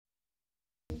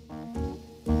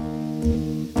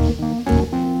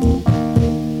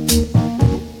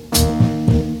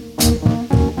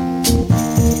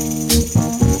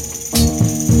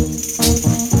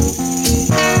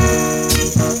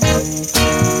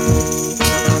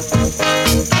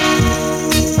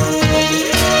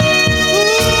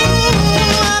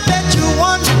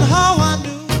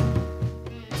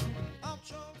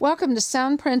Welcome to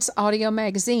Soundprints Audio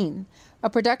Magazine, a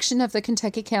production of the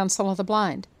Kentucky Council of the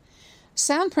Blind.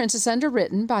 Soundprints is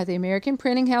underwritten by the American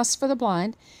Printing House for the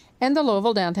Blind and the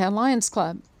Louisville Downtown Lions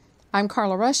Club. I'm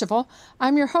Carla Ruschival.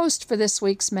 I'm your host for this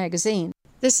week's magazine.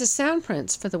 This is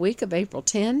Soundprints for the week of April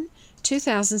 10,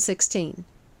 2016.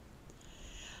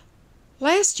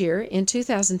 Last year, in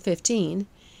 2015,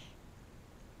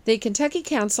 the Kentucky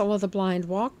Council of the Blind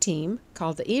walk team,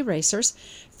 called the E-Racers,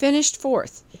 finished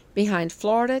fourth, behind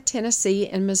Florida, Tennessee,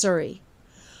 and Missouri.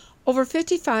 Over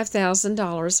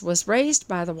 $55,000 was raised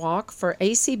by the walk for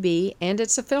ACB and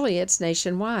its affiliates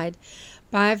nationwide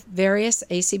by various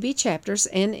ACB chapters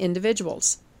and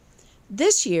individuals.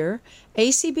 This year,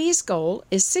 ACB's goal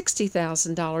is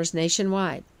 $60,000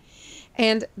 nationwide,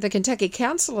 and the Kentucky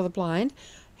Council of the Blind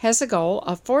has a goal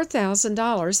of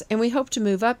 $4,000, and we hope to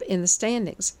move up in the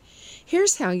standings.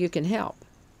 Here's how you can help.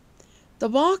 The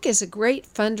walk is a great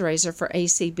fundraiser for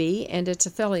ACB and its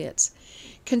affiliates.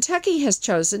 Kentucky has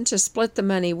chosen to split the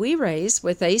money we raise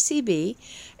with ACB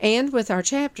and with our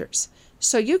chapters,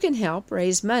 so you can help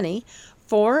raise money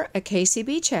for a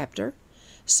KCB chapter,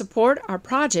 support our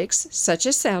projects such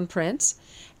as Soundprints,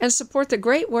 and support the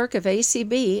great work of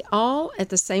ACB all at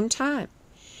the same time.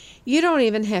 You don't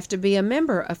even have to be a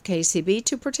member of KCB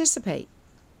to participate.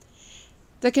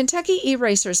 The Kentucky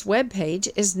E-Racers webpage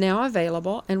is now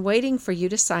available and waiting for you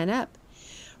to sign up.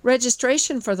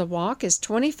 Registration for the walk is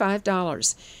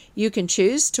 $25. You can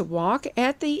choose to walk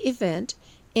at the event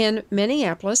in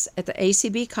Minneapolis at the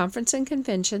ACB Conference and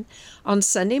Convention on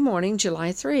Sunday morning,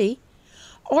 July 3,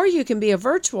 or you can be a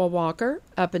virtual walker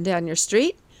up and down your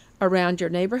street, around your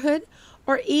neighborhood,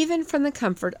 or even from the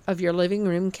comfort of your living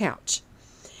room couch.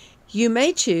 You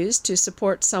may choose to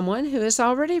support someone who is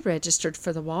already registered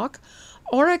for the walk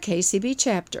or a KCB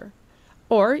chapter,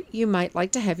 or you might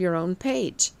like to have your own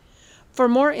page. For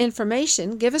more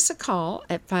information, give us a call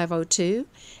at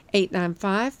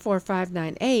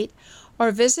 502-895-4598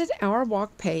 or visit our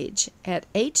walk page at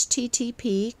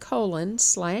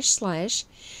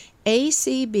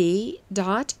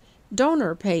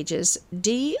http://acb.donorpages,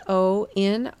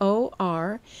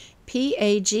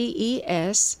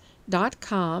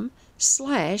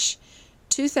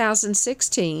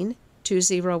 DONORPAGES.com/2016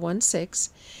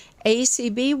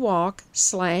 ACB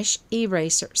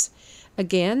Walk/E-Racers.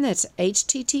 Again, that's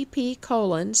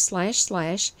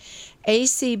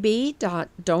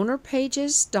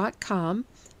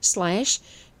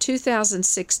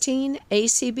http://acb.donorpages.com/2016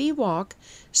 ACB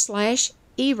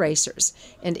Walk/E-Racers.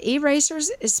 And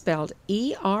E-Racers is spelled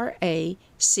E-R-A-C-E-R-S.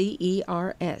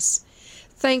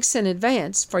 Thanks in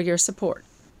advance for your support.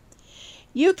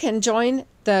 You can join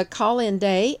the call-in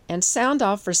day and sound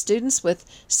off for students with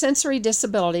sensory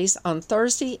disabilities on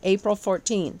Thursday, April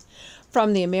 14,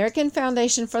 from the American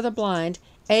Foundation for the Blind,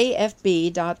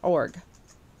 afb.org.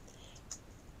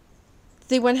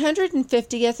 The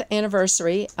 150th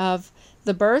anniversary of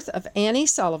the birth of Annie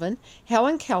Sullivan,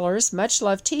 Helen Keller's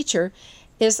much-loved teacher,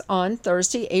 is on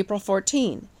Thursday, April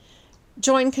 14.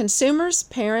 Join consumers,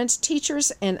 parents,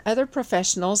 teachers, and other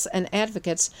professionals and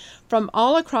advocates from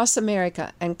all across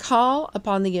America and call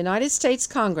upon the United States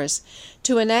Congress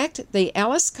to enact the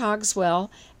Alice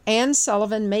Cogswell Ann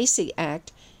Sullivan Macy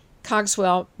Act,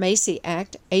 Cogswell-Macy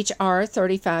Act, H.R.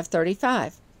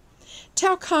 3535.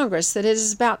 Tell Congress that it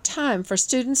is about time for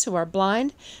students who are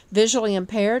blind, visually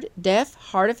impaired, deaf,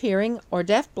 hard of hearing, or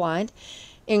deafblind,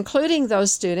 including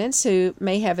those students who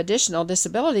may have additional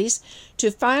disabilities,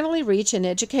 to finally reach an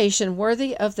education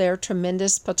worthy of their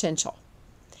tremendous potential.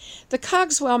 The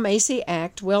Cogswell-Macy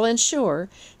Act will ensure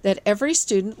that every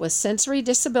student with sensory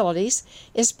disabilities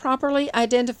is properly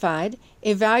identified,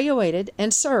 evaluated,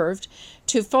 and served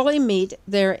to fully meet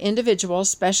their individual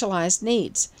specialized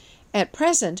needs. At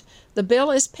present, the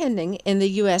bill is pending in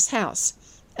the U.S. House.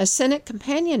 A Senate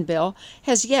companion bill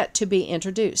has yet to be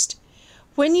introduced.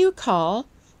 When you call,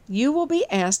 you will be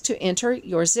asked to enter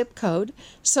your zip code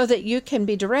so that you can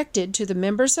be directed to the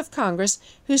members of Congress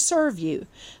who serve you.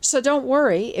 So don't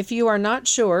worry if you are not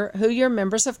sure who your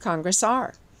members of Congress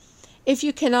are. If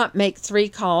you cannot make 3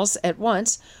 calls at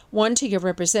once, 1 to your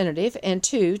representative and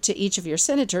 2 to each of your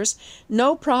senators,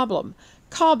 no problem.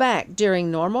 Call back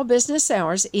during normal business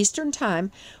hours Eastern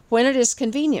Time when it is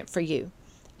convenient for you.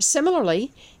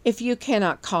 Similarly, if you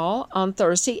cannot call on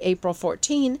Thursday, April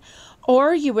 14,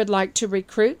 or you would like to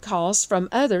recruit calls from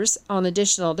others on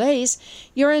additional days,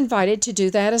 you're invited to do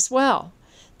that as well.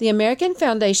 The American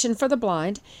Foundation for the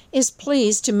Blind is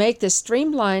pleased to make this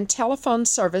streamlined telephone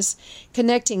service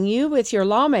connecting you with your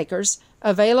lawmakers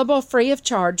available free of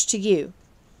charge to you.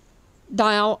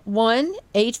 Dial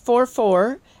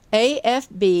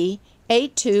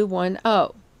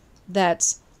 1-844-AFB-8210.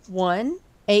 That's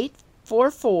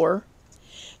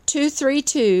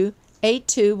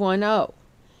 1-844-232-8210.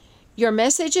 Your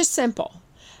message is simple.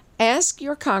 Ask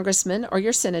your congressman or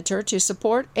your senator to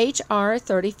support H.R.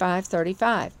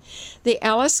 3535, the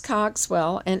Alice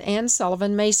Cogswell and Ann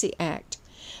Sullivan Macy Act.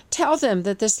 Tell them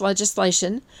that this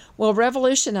legislation will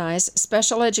revolutionize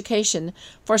special education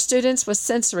for students with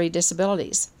sensory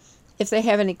disabilities. If they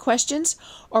have any questions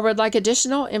or would like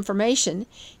additional information,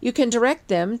 you can direct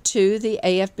them to the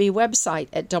AFB website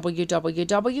at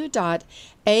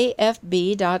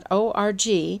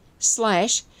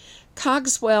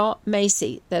www.afb.org/Cogswell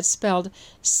Macy. That's spelled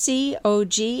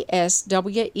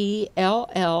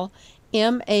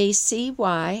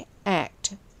COGSWELLMACY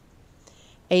Act.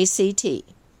 ACT.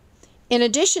 In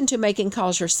addition to making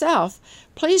calls yourself,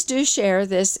 please do share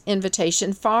this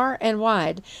invitation far and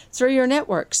wide through your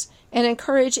networks and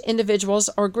encourage individuals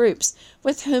or groups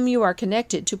with whom you are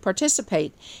connected to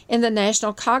participate in the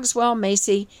National Cogswell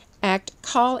Macy Act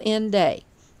Call-In Day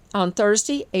on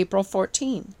Thursday, April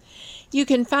 14. You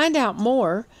can find out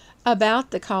more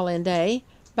about the Call-In Day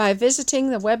by visiting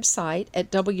the website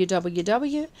at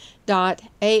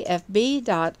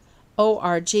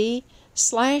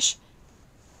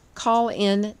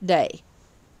www.afb.org/Call-In Day.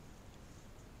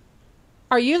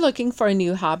 Are you looking for a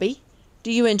new hobby?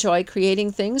 Do you enjoy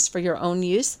creating things for your own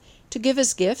use, to give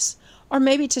as gifts, or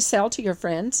maybe to sell to your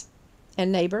friends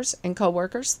and neighbors and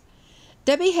coworkers?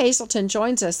 Debbie Hazelton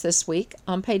joins us this week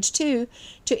on page 2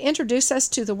 to introduce us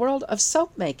to the world of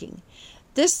soap making.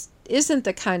 This isn't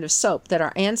the kind of soap that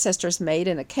our ancestors made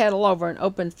in a kettle over an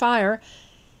open fire.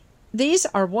 These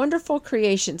are wonderful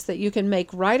creations that you can make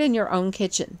right in your own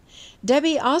kitchen.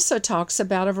 Debbie also talks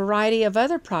about a variety of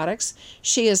other products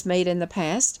she has made in the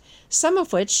past, some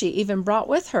of which she even brought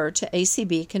with her to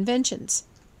ACB conventions.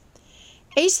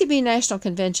 ACB National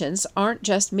Conventions aren't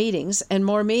just meetings and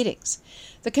more meetings.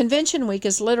 The convention week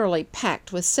is literally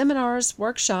packed with seminars,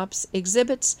 workshops,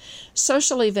 exhibits,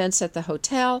 social events at the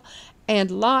hotel,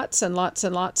 and lots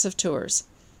of tours.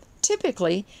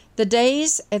 Typically, the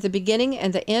days at the beginning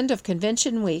and the end of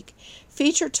convention week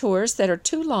feature tours that are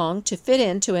too long to fit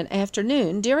into an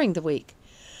afternoon during the week.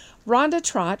 Rhonda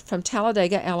Trott from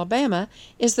Talladega, Alabama,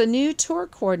 is the new tour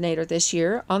coordinator this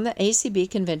year on the ACB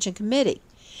Convention Committee.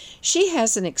 She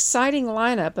has an exciting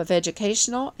lineup of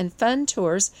educational and fun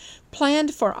tours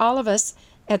planned for all of us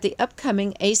at the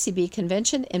upcoming ACB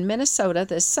Convention in Minnesota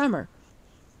this summer.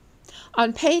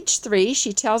 On page 3,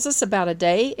 she tells us about a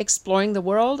day exploring the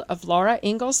world of Laura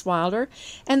Ingalls Wilder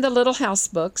and the Little House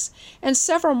books, and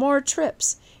several more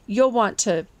trips. You'll want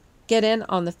to get in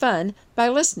on the fun by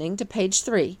listening to page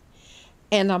 3.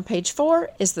 And on page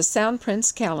 4 is the Sound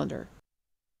Prince calendar.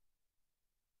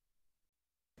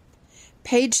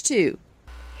 Page 2.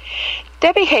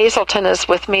 Debbie Hazelton is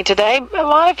with me today. A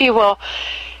lot of you will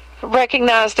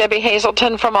recognize Debbie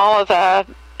Hazelton from all of the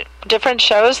different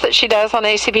shows that she does on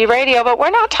ACB Radio, but we're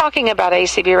not talking about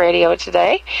ACB Radio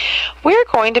today. We're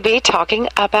going to be talking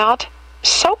about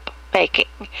soap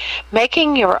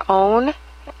making your own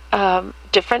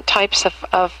different types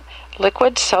of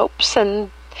liquid soaps,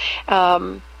 and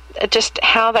just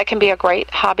how that can be a great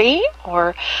hobby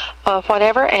or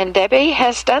whatever. And Debbie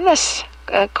has done this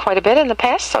quite a bit in the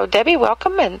past. So Debbie,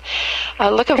 welcome, and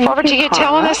looking forward to you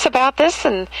telling us about this,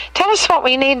 and tell us what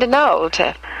we need to know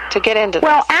to get into this.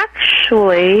 Well,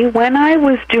 actually, when I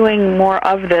was doing more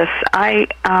of this,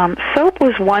 soap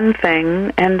was one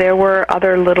thing, and there were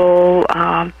other little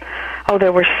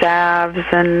there were salves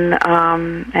and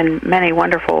many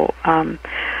wonderful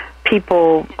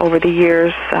people over the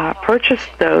years purchased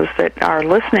those that are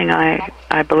listening,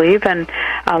 I believe, and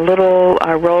little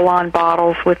roll-on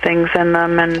bottles with things in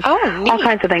them, and all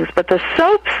kinds of things. But the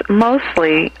soaps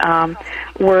mostly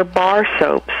were bar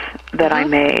soaps that I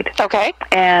made. Okay.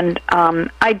 And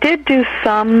I did do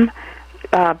some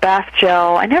bath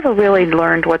gel. I never really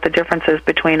learned what the difference is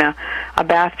between a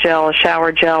bath gel, a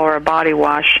shower gel, or a body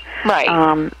wash.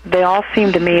 Right. They all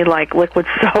seem to me like liquid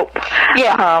soap.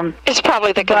 Yeah. It's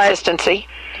probably the consistency.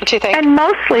 What do you think? And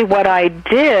mostly what I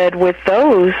did with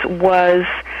those was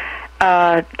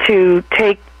to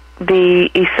take the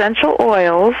essential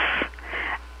oils,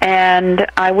 and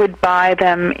I would buy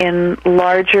them in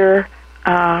larger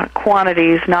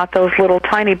quantities, not those little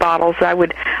tiny bottles. I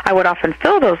would often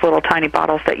fill those little tiny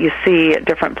bottles that you see at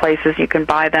different places. You can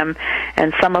buy them,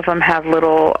 and some of them have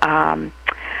little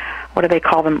what do they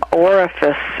call them?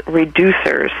 Orifice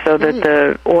reducers, so that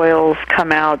the oils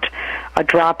come out a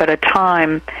drop at a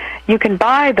time. You can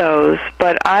buy those,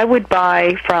 but I would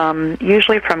buy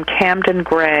usually from Camden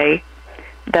Grey.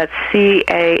 That's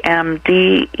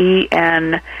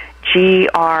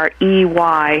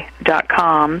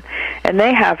CamdenGrey.com, and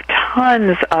they have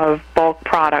tons of bulk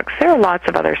products. There are lots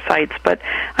of other sites, but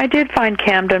I did find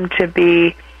Camden to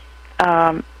be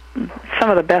some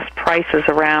of the best prices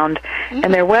around,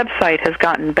 and their website has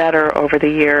gotten better over the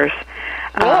years.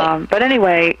 Really? But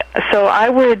anyway, so I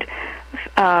would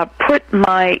put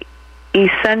my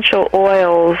essential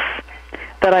oils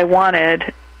that I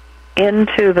wanted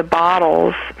into the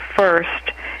bottles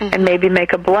first, and maybe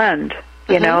make a blend.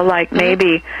 You know, like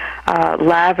maybe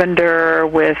lavender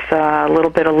with a little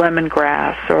bit of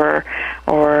lemongrass, or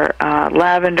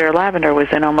lavender. Lavender was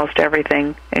in almost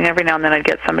everything, and every now and then I'd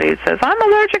get somebody who says, "I'm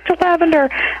allergic to lavender.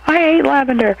 I hate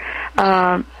lavender."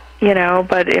 You know,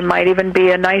 but it might even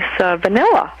be a nice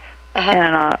vanilla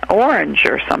and orange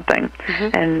or something,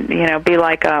 and you know, be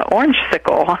like a orange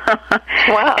sickle.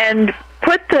 Wow! And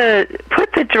put the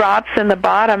drops in the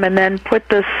bottom, and then put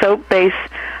the soap base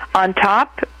on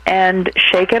top, and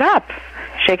shake it up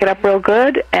real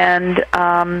good, and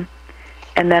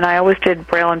then I always did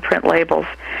braille and print labels.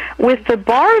 With the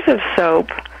bars of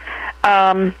soap,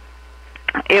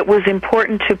 it was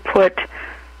important to put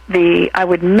I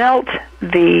would melt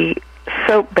the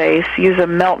soap base, use a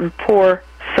melt and pour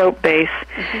soap base,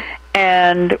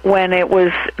 and when it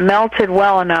was melted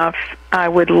well enough, I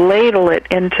would ladle it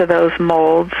into those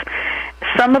molds.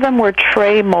 Some of them were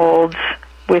tray molds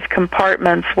with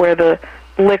compartments where the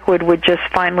liquid would just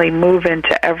finally move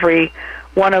into every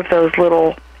one of those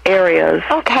little areas.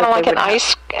 Oh, kind of like an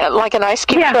ice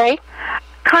cube tray?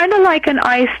 Kind of like an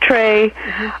ice tray,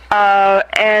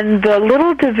 and the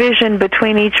little division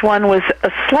between each one was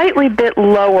a slightly bit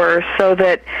lower, so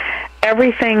that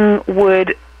everything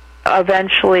would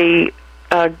eventually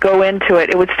go into it.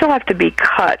 It would still have to be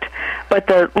cut, but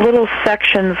the little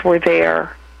sections were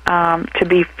there to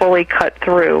be fully cut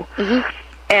through.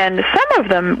 And some of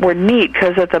them were neat,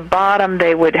 because at the bottom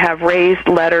they would have raised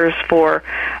letters for,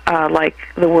 like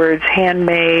the words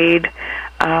handmade.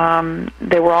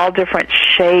 They were all different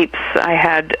shapes. I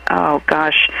had,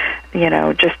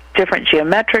 just different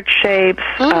geometric shapes,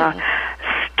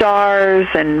 stars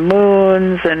and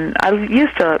moons. And I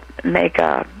used to make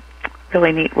a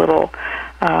really neat little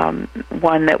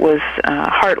one that was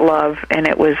Heart Love, and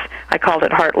I called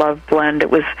it Heart Love Blend. It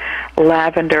was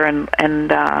lavender and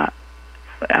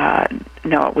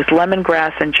it was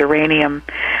lemongrass and geranium,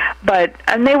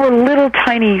 and they were little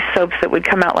tiny soaps that would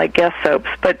come out like guest soaps.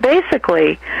 But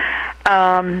basically,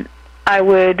 I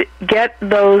would get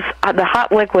the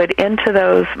hot liquid into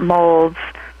those molds,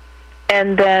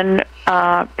 and then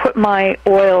put my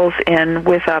oils in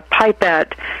with a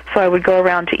pipette. So I would go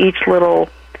around to each little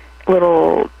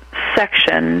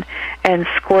section and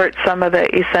squirt some of the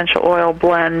essential oil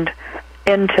blend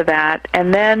into that,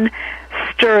 and then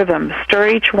stir them. Stir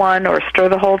each one, or stir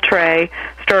the whole tray.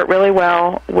 Stir it really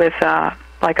well with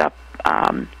like a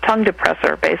tongue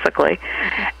depressor, basically,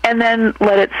 and then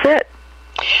let it sit.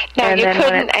 Now, and you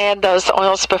couldn't add those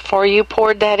oils before you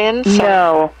poured that in? So.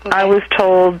 No. Okay. I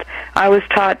was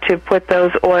taught to put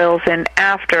those oils in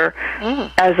after,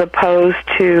 as opposed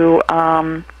to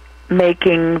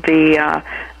making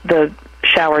the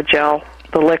shower gel,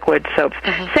 the liquid soaps.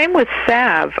 Same with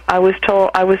salve. I was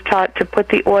taught to put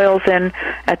the oils in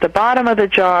at the bottom of the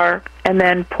jar, and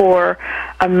then pour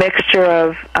a mixture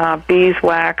of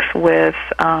beeswax with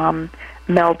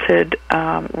melted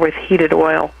with heated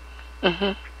oil.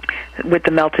 With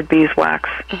the melted beeswax,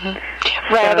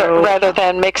 rather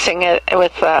than mixing it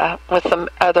with the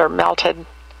other melted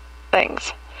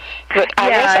things. But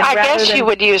I guess you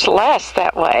would use less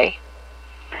that way.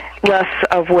 Less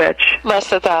of which?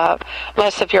 Less of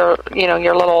your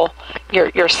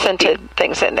your scented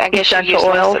things, and I guess you use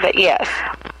less of it. Yes.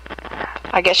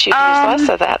 I guess you use less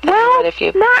of that than you would if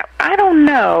you. I don't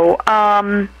know.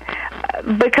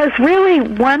 Because really,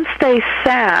 once they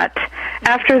sat,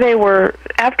 after they were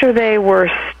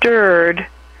stirred,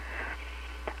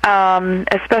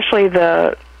 especially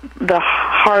the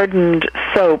hardened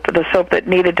soap, the soap that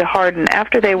needed to harden,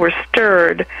 after they were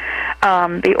stirred,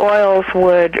 the oils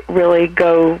would really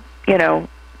go,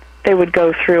 they would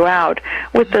go throughout.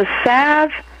 With the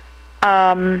salve,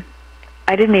 I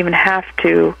didn't even have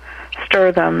to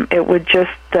stir them. It would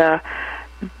just,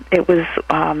 it was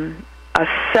a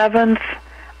seventh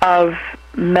of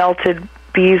melted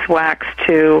beeswax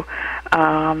to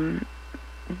 7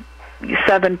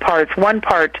 parts, 1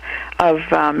 part of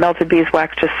melted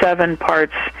beeswax to 7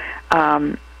 parts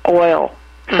oil.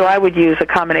 So I would use a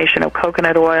combination of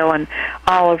coconut oil and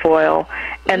olive oil,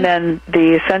 and then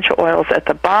the essential oils at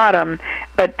the bottom.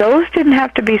 But those didn't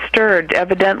have to be stirred.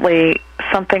 Evidently,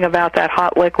 something about that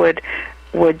hot liquid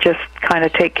would just kind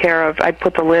of take care of. I'd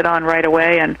put the lid on right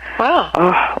away, and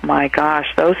oh my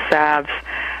gosh, those salves!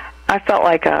 I felt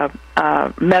like a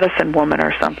medicine woman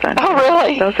or something. Oh,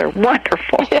 really? Those are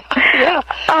wonderful. Yeah.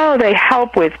 Oh, they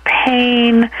help with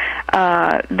pain.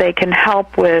 They can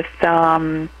help with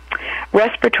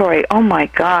respiratory. Oh my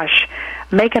gosh,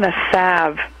 making a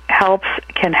salve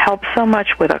can help so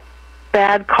much with a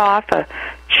bad cough, a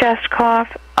chest cough.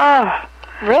 Oh,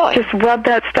 really? Just rub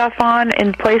that stuff on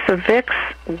in place of Vicks.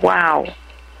 Wow,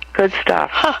 good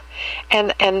stuff. Huh.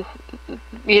 And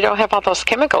you don't have all those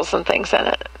chemicals and things in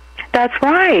it. That's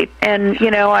right. And,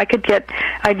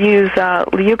 I'd use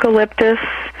eucalyptus.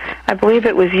 I believe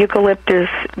it was eucalyptus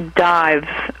dives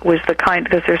was the kind,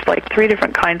 because there's like 3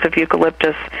 different kinds of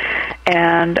eucalyptus.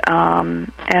 And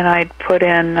I'd put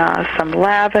in some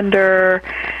lavender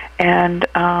and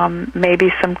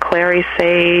maybe some clary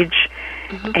sage.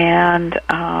 And,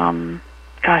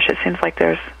 gosh, it seems like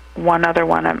there's one other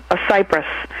one, a cypress.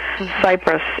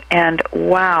 Cypress. And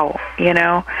wow,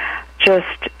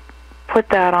 just put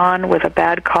that on with a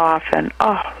bad cough, and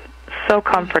so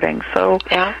comforting, so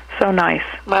nice.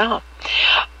 Wow.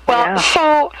 Well,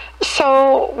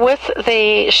 so with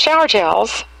the shower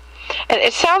gels,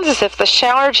 it sounds as if the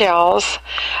shower gels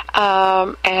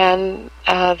and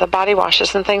the body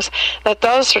washes and things, that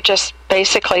those are just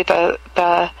basically the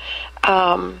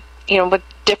with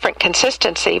different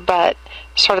consistency, but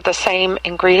sort of the same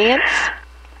ingredients.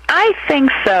 I think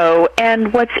so.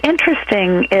 And what's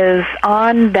interesting is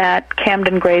on that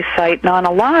Camden Gray site, and on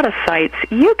a lot of sites,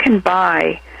 you can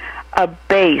buy a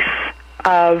base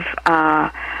of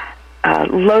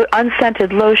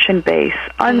unscented lotion base,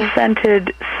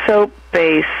 unscented soap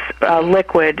base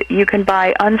liquid. You can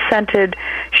buy unscented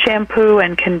shampoo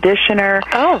and conditioner.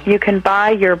 Oh. You can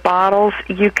buy your bottles.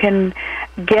 You can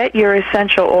get your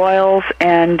essential oils,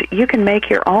 and you can make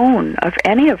your own of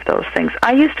any of those things.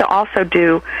 I used to also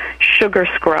do sugar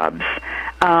scrubs.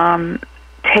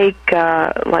 Take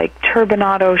like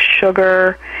turbinado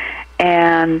sugar,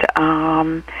 and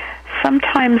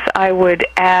sometimes I would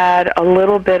add a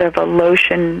little bit of a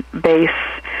lotion base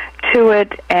to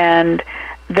it, and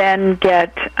then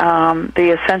get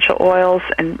the essential oils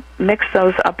and mix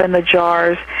those up in the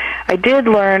jars. I did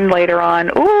learn later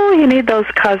on, you need those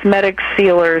cosmetic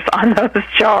sealers on those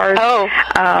jars. Oh.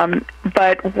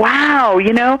 But wow,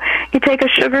 you take a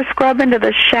sugar scrub into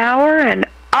the shower, and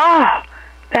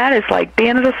that is like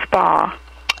being at a spa.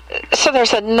 So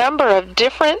there's a number of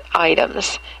different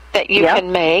items that you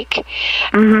can make,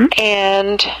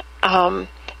 and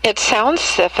it sounds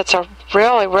as if it's a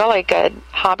really, really good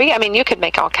hobby. I mean, you could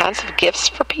make all kinds of gifts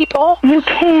for people. You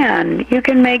can. You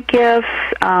can make gifts.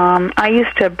 I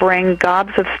used to bring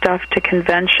gobs of stuff to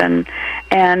convention,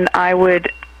 and I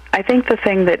think the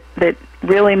thing that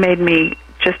really made me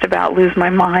just about lose my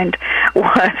mind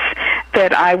was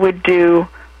that I would do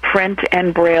print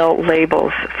and braille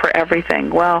labels for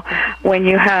everything. Well, when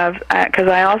you have, because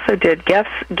I also did guest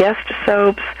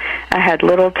soaps, I had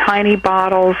little tiny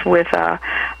bottles with a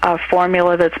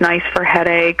formula that's nice for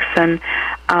headaches, and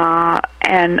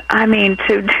I mean,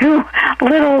 to do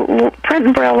little print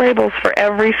and braille labels for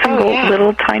every single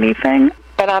little tiny thing.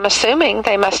 But I'm assuming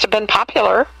they must have been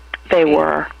popular. They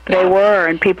were,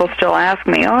 and people still ask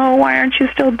me, why aren't you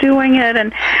still doing it?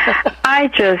 And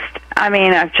I've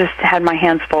just had my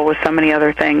hands full with so many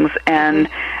other things, and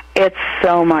it's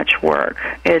so much work.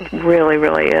 It really,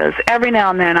 really is. Every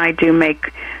now and then I do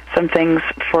make some things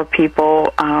for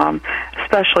people,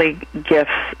 especially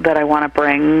gifts that I want to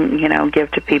bring,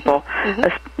 give to people.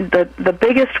 The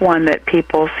biggest one that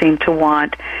people seem to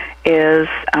want is,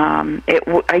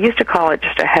 I used to call it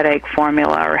just a headache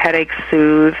formula or headache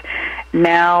soothe.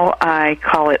 Now I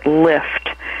call it Lift.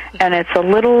 And it's a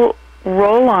little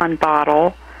roll-on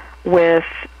bottle with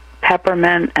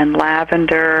peppermint and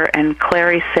lavender and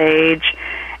clary sage,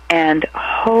 and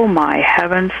oh my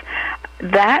heavens,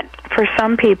 that for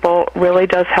some people really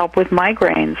does help with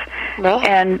migraines. Really?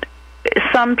 And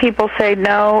some people say,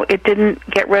 no, it didn't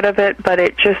get rid of it, but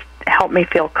it just helped me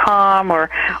feel calm, or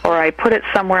I put it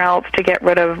somewhere else to get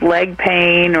rid of leg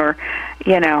pain, or,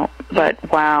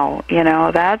 but wow,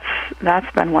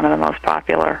 that's been one of the most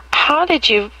popular. How did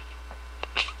you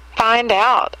find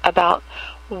out about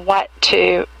what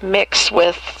to mix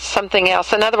with something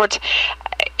else? In other words,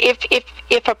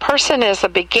 if a person is a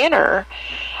beginner,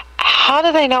 how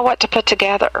do they know what to put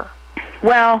together?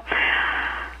 Well,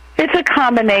 it's a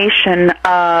combination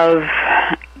of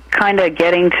kind of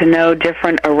getting to know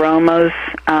different aromas.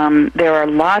 There are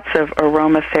lots of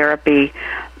aromatherapy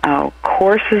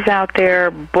courses out there,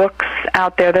 books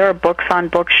out there. There are books on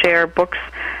Bookshare, books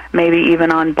maybe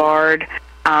even on Bard.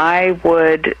 I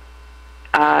would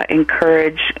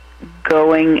encourage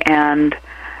going and,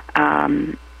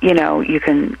 you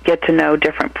can get to know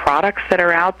different products that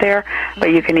are out there,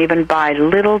 but you can even buy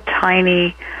little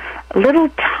tiny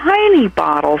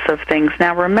bottles of things.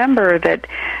 Now remember that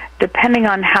depending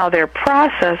on how they're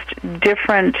processed,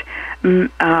 different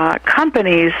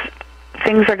companies,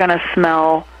 things are going to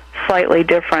smell slightly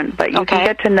different, but you can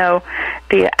get to know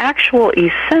the actual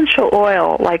essential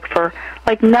oil, like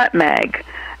nutmeg,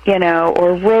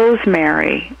 or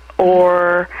rosemary,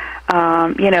 or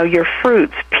your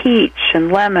fruits, peach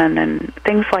and lemon and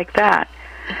things like that.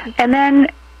 And then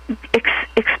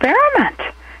experiment.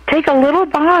 Take a little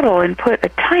bottle and put a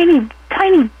tiny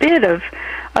bit of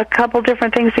a couple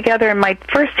different things together. And my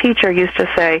first teacher used to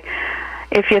say,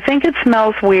 if you think it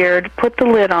smells weird, put the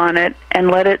lid on it and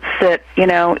let it sit,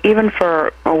 even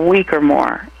for a week or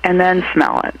more, and then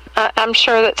smell it. I'm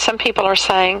sure that some people are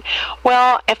saying,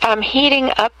 well, if I'm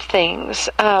heating up things,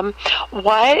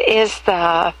 what is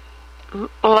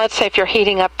let's say if you're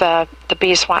heating up the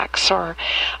beeswax or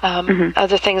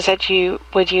other things that you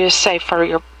would use, say, for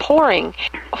your pouring,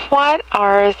 what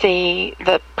are the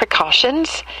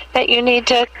precautions that you need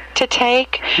to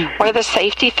take? What are the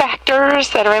safety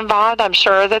factors that are involved? I'm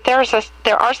sure that there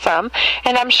are some,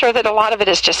 and I'm sure that a lot of it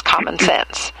is just common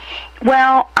sense.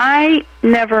 Well, I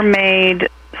never made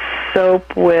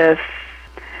soap with,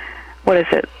 what is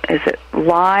it? Is it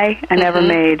lye? I never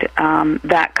made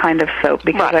that kind of soap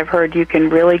because I've heard you can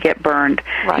really get burned.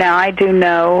 Right. Now, I do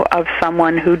know of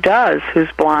someone who's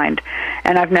blind,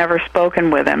 and I've never spoken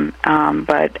with him,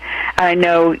 but I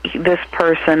know this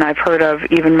person I've heard of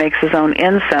even makes his own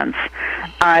incense.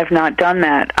 I've not done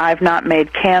that. I've not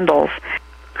made candles.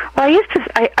 Well,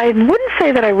 I wouldn't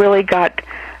say that I really got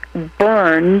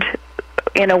burned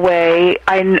in a way.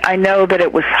 I know that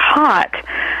it was hot,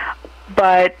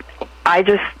 but I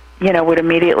just, would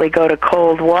immediately go to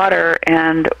cold water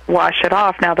and wash it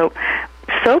off. Now, the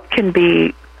soap can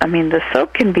be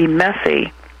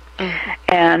messy.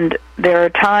 And there are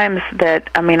times that,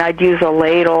 I'd use a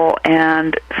ladle,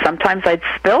 and sometimes I'd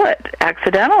spill it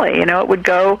accidentally. It would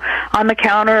go on the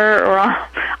counter or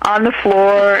on the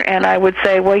floor, and I would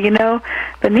say, well,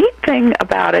 the neat thing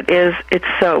about it is it's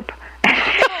soap.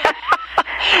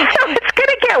 So it's going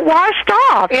to get washed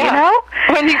off,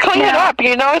 When you clean it up,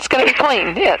 it's going to be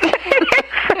clean. Yes.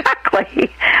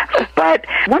 Exactly. But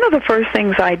one of the first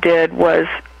things I did was,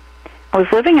 I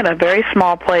was living in a very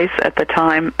small place at the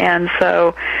time, and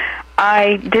so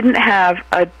I didn't have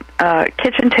a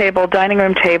kitchen table, dining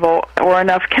room table, or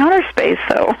enough counter space,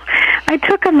 so I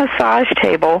took a massage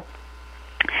table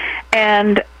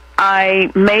and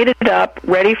I made it up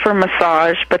ready for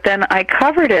massage, but then I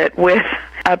covered it with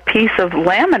a piece of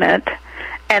laminate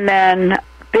and then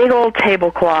big old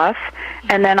tablecloth,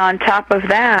 and then on top of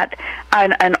that,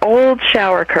 an old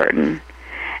shower curtain.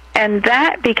 And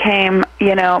that became,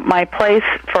 my place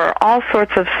for all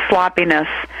sorts of sloppiness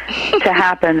to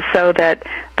happen, so that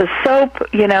the soap,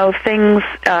 things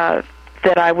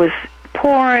that I was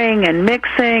pouring and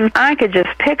mixing, I could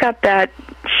just pick up that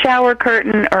shower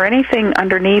curtain or anything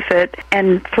underneath it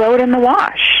and throw it in the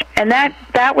wash. And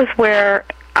that was where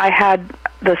I had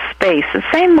the space. The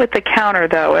same with the counter,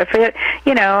 though. If it,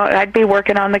 I'd be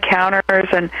working on the counters,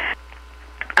 and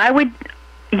I would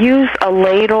use a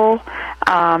ladle,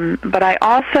 but I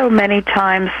also many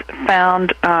times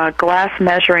found glass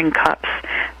measuring cups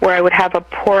where I would have a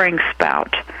pouring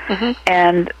spout,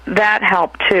 and that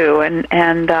helped too.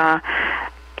 And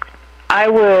I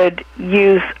would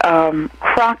use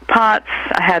crock pots.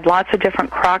 I had lots of different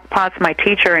crock pots. My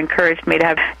teacher encouraged me to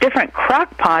have different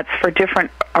crock pots for different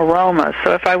aromas.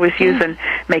 So if I was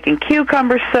making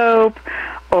cucumber soap,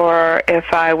 or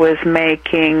if I was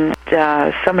making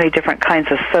so many different kinds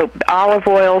of soap, olive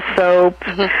oil soap,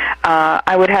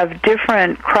 I would have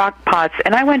different crock pots.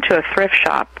 And I went to a thrift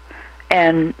shop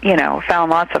and,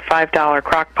 found lots of $5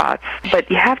 crock pots. But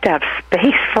you have to have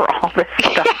space for all this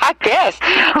stuff. I guess.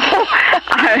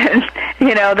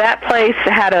 That place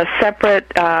had a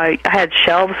separate, I had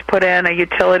shelves put in, a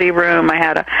utility room. I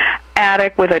had a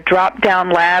attic with a drop-down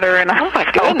ladder. And oh,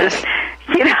 my goodness.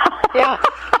 Yeah.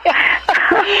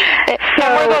 So,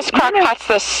 were those crock pots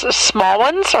the small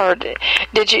ones, or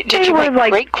did you make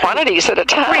great quantities at a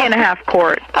time? 3.5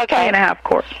 quart. Okay. 3.5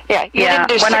 quart. Yeah, you didn't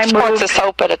do 6 quarts of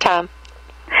soap at a time.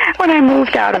 when I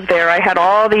moved out of there, I had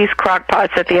all these crock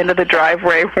pots at the end of the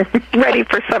driveway ready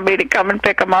for somebody to come and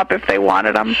pick them up if they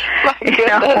wanted them. My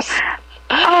goodness.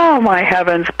 Oh, my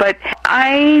heavens. But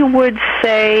I would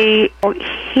say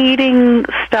heating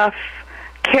stuff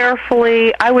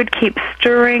carefully. I would keep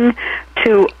stirring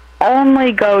to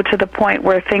only go to the point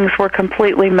where things were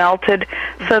completely melted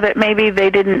so that maybe they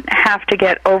didn't have to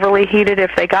get overly heated.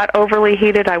 If they got overly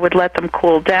heated, I would let them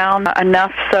cool down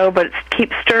enough so, but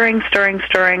keep stirring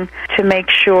to make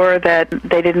sure that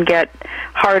they didn't get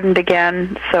hardened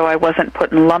again, so I wasn't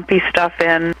putting lumpy stuff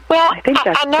in. Well,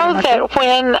 I know that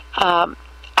when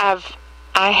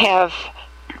I have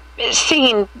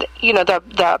seen,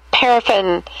 the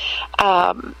paraffin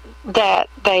that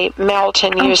they melt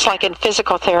and use like in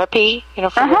physical therapy, for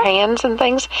your hands and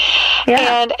things.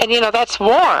 Yeah. And that's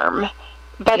warm,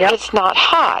 but it's not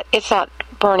hot. It's not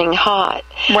burning hot.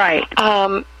 Right.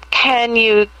 Can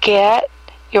you get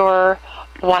your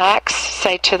wax,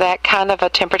 say, to that kind of a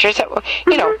temperature? So,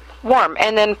 warm,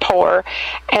 and then pour,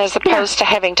 as opposed to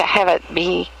having to have it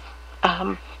be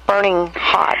burning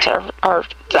hot or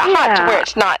hot to where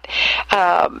it's not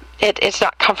it's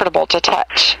not comfortable to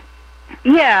touch.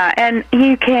 Yeah, and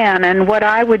you can. And what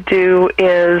I would do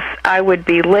is I would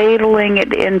be ladling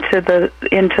it into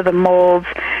the molds,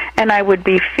 and I would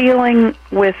be feeling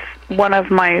with one of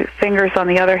my fingers on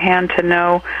the other hand to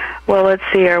know, well, let's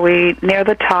see, are we near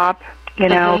the top?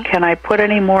 Can I put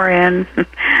any more in?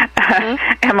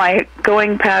 Am I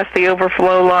going past the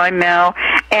overflow line now?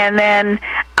 And then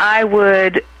I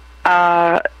would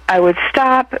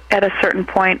stop at a certain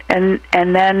point and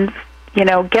then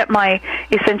get my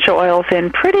essential oils in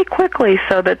pretty quickly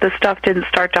so that the stuff didn't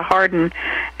start to harden,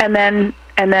 and then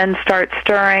start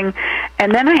stirring.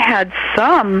 And then I had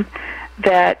some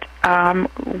that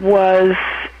was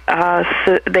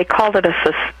they called it a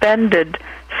suspended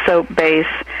soap base,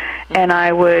 and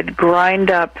I would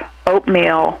grind up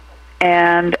oatmeal,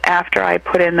 and after I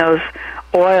put in those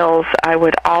oils, I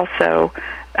would also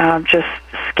just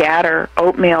scatter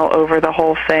oatmeal over the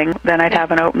whole thing. Then I'd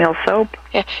have an oatmeal soap.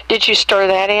 Yeah. Did you stir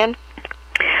that in?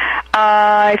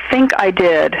 I think I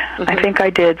did. I think I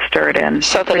did stir it in.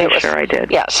 So that Pretty sure I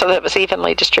did. Yeah, so that it was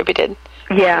evenly distributed.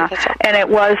 Yeah, and it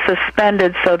was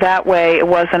suspended, so that way it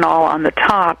wasn't all on the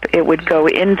top. It would go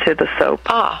into the soap.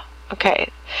 Ah, okay.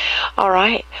 All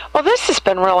right. Well, this has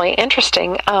been really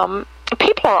interesting.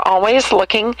 People are always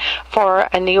looking for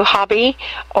a new hobby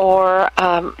or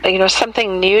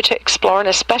something new to explore, and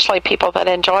especially people that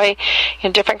enjoy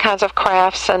different kinds of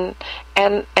crafts and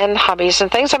hobbies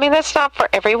and things. I mean, that's not for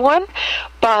everyone,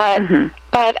 but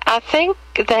I think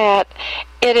that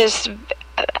it is.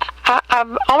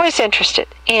 I'm always interested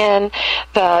in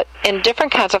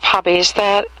different kinds of hobbies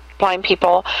that blind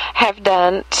people have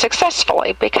done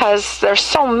successfully, because there's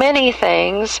so many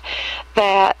things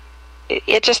that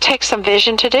it just takes some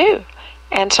vision to do.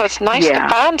 And so it's nice to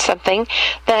find something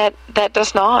that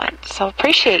does not. So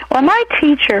appreciate. Well, my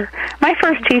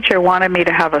first teacher wanted me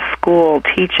to have a school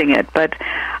teaching it, but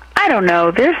I don't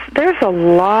know. There's a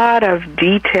lot of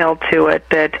detail to it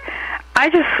that I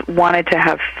just wanted to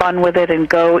have fun with it and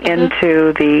go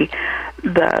into the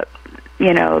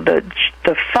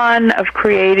fun of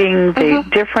creating the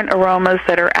different aromas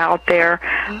that are out there.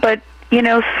 But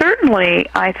certainly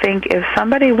I think if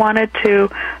somebody wanted to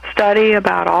study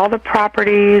about all the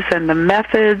properties and the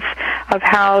methods of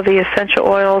how the essential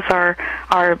oils are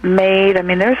made, I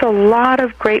mean, there's a lot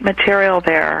of great material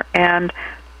there. And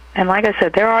like I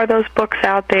said, there are those books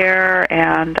out there,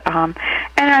 and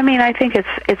I mean, I think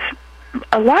it's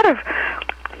a lot of.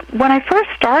 When I first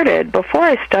started, before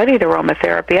I studied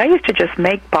aromatherapy, I used to just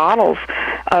make bottles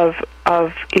of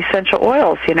essential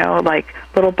oils, like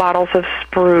little bottles of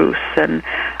spruce and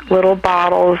little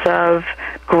bottles of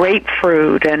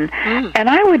grapefruit, and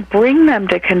I would bring them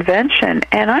to convention,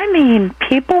 and I mean,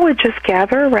 people would just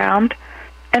gather around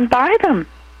and buy them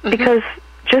because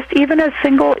just even as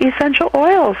single essential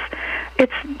oils,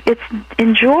 it's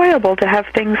enjoyable to have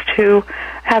things to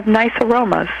have nice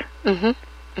aromas.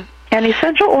 And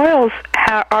essential oils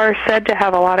are said to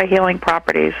have a lot of healing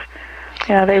properties.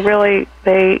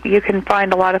 You can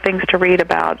find a lot of things to read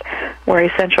about where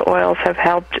essential oils have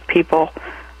helped people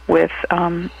with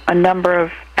a number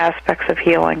of aspects of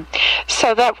healing.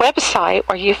 So that website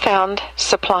where you found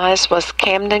supplies was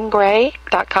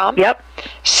CamdenGrey.com? Yep.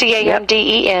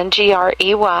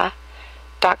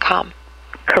 CamdenGrey.com.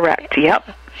 Correct, yep.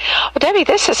 Well, Debbie,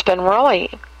 this has been really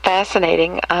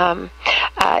fascinating. I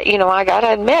got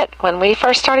to admit, when we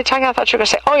first started talking, I thought you were going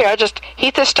to say, oh, yeah, just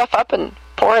heat this stuff up and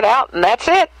pour it out, and that's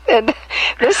it. And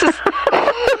this is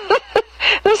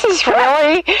this is really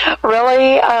really,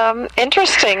 really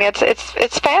interesting.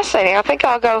 It's fascinating. I think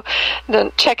I'll go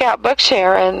check out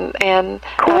Bookshare and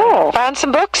Cool. Find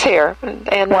some books here.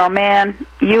 And Well, man,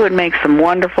 you would make some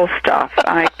wonderful stuff.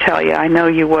 I tell you, I know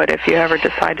you would if you ever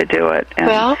decide to do it. And,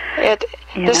 well,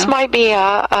 this might be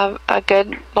a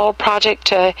good little project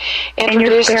to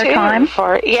introduce in your spare time?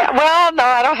 Well, no,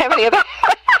 I don't have any of that.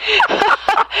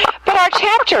 But our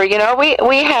chapter,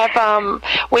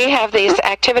 we have these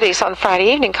activities on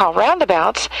Friday evening called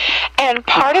Roundabouts, and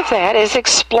part of that is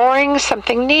exploring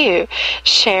something new,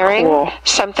 sharing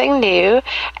something new,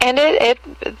 and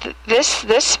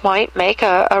this might make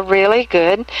a really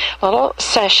good little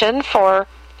session for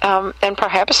and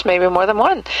perhaps maybe more than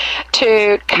one,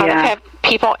 to kind of have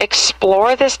people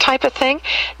explore this type of thing,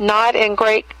 not in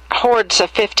great hordes of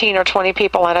 15 or 20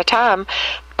 people at a time,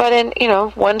 but in,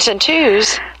 ones and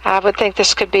twos. I would think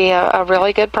this could be a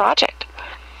really good project.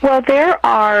 Well, there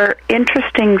are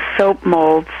interesting soap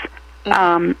molds.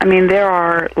 There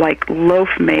are like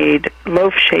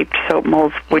loaf-shaped soap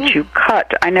molds, which you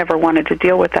cut. I never wanted to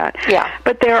deal with that. Yeah.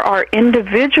 But there are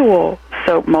individual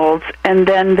soap molds, and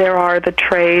then there are the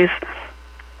trays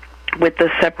with the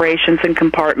separations and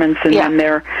compartments, and then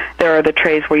there are the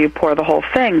trays where you pour the whole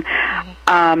thing.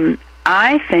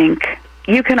 I think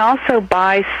you can also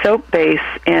buy soap base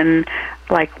in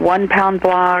like 1 pound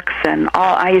blocks, and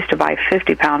I used to buy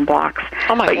 50-pound blocks.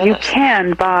 Oh my goodness. You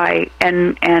can buy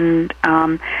and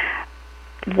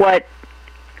what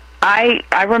I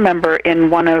remember in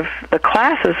one of the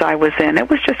classes I was in, it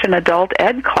was just an adult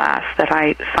ed class that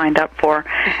I signed up for,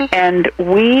 and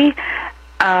we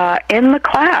in the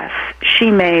class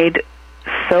she made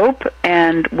soap,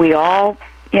 and we all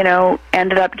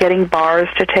ended up getting bars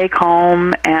to take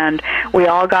home, and we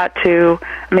all got to,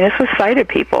 this was sighted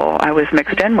people I was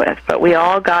mixed in with, but we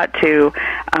all got to,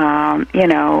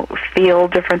 feel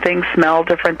different things, smell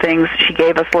different things. She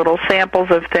gave us little samples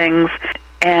of things,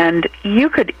 and you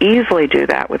could easily do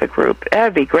that with a group. That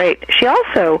would be great. She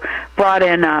also brought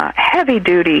in a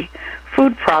heavy-duty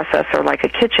food processor, like a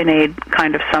KitchenAid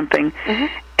kind of something,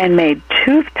 and made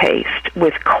toothpaste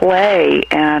with clay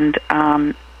and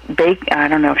I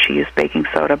don't know if she used baking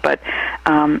soda, but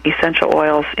essential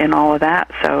oils in all of that.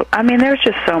 So, there's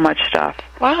just so much stuff.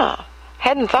 Wow.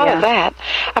 Hadn't thought of that.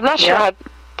 I'm not sure I'd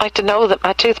like to know that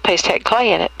my toothpaste had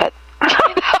clay in it, but...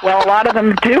 Well, a lot of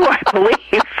them do, I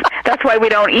believe. That's why we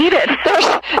don't eat it.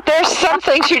 There's some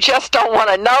things you just don't want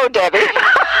to know, Debbie.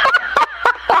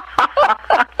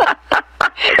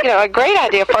 A great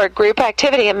idea for a group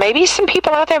activity, and maybe some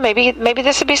people out there, maybe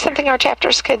this would be something our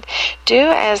chapters could do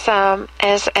as an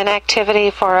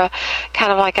activity for a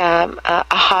kind of like a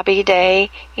hobby day,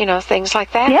 things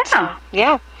like that. Yeah. So,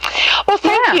 yeah. Well,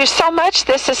 thank you so much.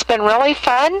 This has been really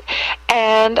fun,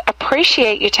 and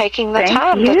appreciate you taking the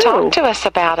time to talk to us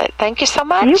about it. Thank you so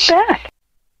much. You bet.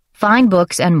 Find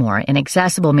books and more in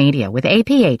accessible media with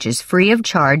APH's free of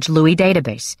charge Louis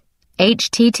database.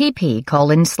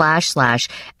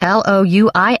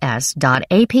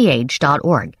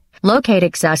 http://louis.aph.org. Locate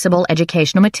accessible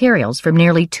educational materials from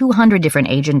nearly 200 different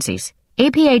agencies.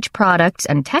 APH products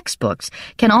and textbooks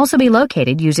can also be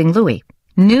located using Louis.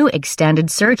 New extended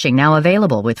searching now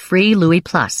available with free Louis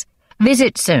Plus.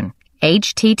 Visit soon.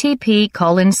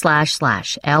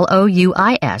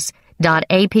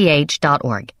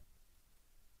 http://louis.aph.org.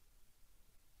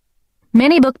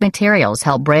 Minibook materials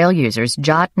help Braille users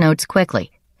jot notes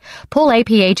quickly. Pull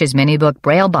APH's Minibook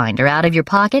Braille binder out of your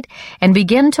pocket and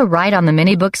begin to write on the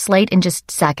Minibook slate in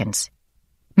just seconds.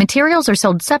 Materials are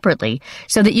sold separately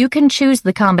so that you can choose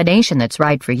the combination that's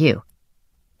right for you.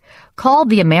 Call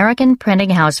the American Printing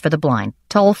House for the Blind,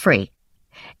 toll-free,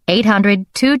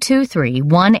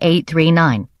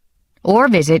 800-223-1839, or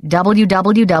visit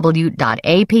www.aph.org.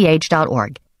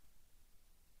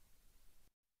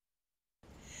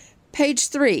 Page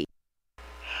 3.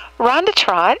 Rhonda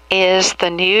Trott is the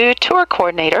new tour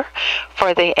coordinator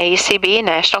for the ACB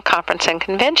National Conference and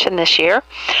Convention this year.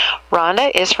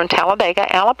 Rhonda is from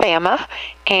Talladega, Alabama,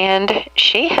 and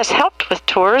she has helped with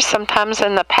tours sometimes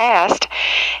in the past.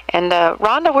 And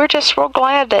Rhonda, we're just real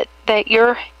glad that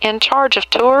you're in charge of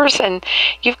tours, and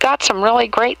you've got some really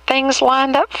great things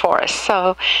lined up for us.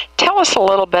 So tell us a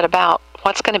little bit about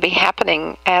what's going to be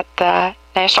happening at the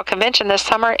National Convention this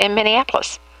summer in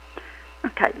Minneapolis.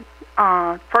 Okay.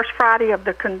 First Friday of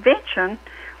the convention,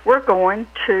 we're going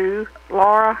to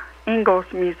Laura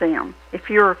Ingalls Museum. If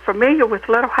you're familiar with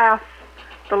the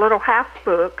Little House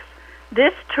books,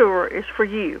 this tour is for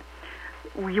you.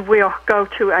 You will go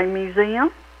to a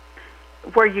museum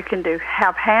where you can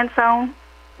have hands-on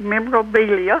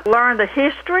memorabilia, learn the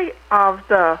history of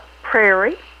the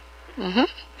prairie,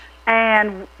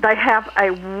 and they have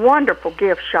a wonderful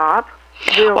gift shop.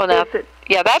 Well, now,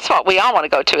 yeah, that's what we all want to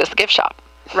go to, is the gift shop.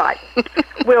 Right.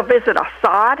 We'll visit a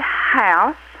sod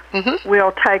house. Mm-hmm.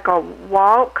 We'll take a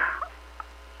walk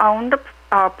on the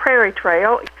prairie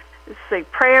trail, see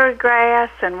prairie grass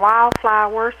and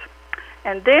wildflowers,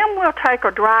 and then we'll take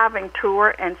a driving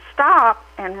tour and stop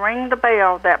and ring the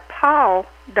bell that Paul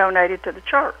donated to the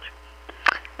church.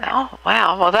 Oh,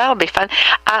 wow. Well, that'll be fun.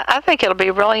 I think it'll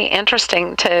be really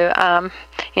interesting to,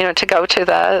 to go to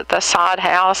the sod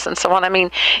house and so on. I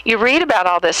mean, you read about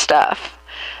all this stuff,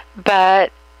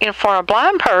 but, for a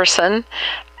blind person,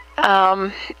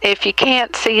 if you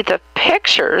can't see the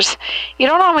pictures, you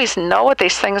don't always know what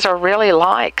these things are really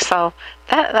like. So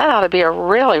that ought to be a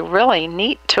really, really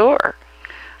neat tour.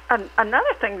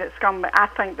 Another thing I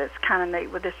think that's kind of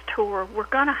neat with this tour, we're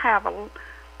going to have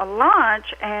a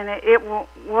lunch, and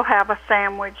we'll have a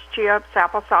sandwich, chips,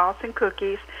 applesauce, and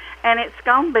cookies, and it's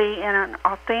going to be in an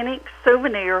authentic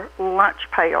souvenir lunch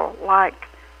pail like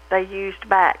they used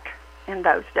back in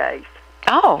those days.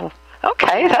 Oh,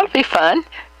 okay, that'll be fun.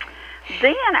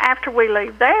 Then after we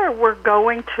leave there, we're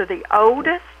going to the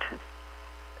oldest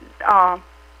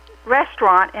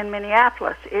restaurant in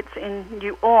Minneapolis. It's in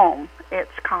New Ulm.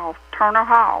 It's called Turner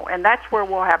Hall, and that's where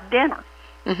we'll have dinner.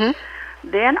 Mm-hmm.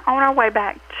 Then on our way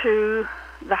back to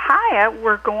the Hyatt,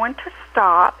 we're going to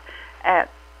stop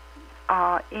at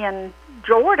in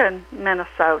Jordan,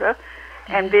 Minnesota,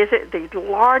 and visit the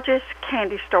largest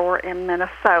candy store in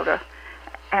Minnesota.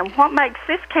 And what makes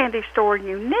this candy store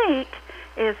unique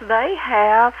is they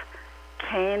have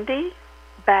candy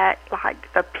back,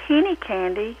 like the penny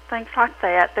candy, things like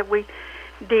that we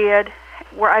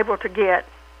were able to get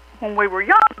when we were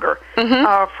younger.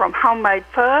 Mm-hmm. From homemade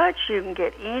fudge, you can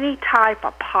get any type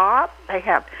of pop. They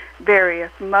have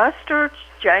various mustards,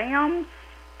 jams,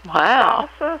 wow,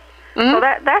 sauces. Mm-hmm. So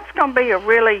that's going to be a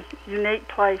really unique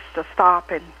place to stop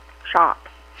and shop.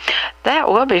 That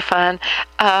will be fun.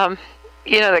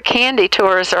 The candy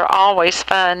tours are always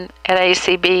fun at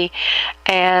ACB,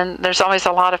 and there's always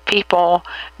a lot of people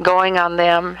going on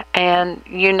them, and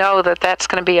that's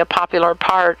going to be a popular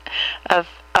part of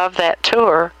that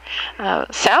tour.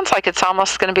 Sounds like it's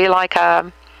almost going to be like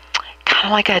kind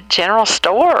of like a general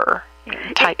store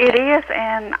type It thing. is,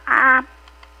 and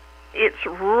it's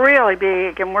really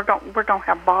big, and we're going to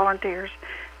have volunteers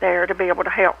there to be able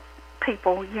to help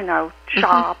people,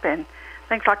 shop and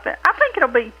things like that. I think it'll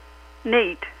be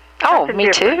neat. Oh, me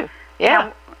too.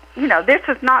 Yeah. Now, this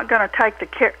is not going to take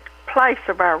the place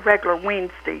of our regular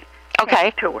Wednesday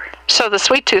tour. So the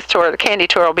Sweet Tooth tour, the candy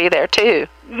tour, will be there too.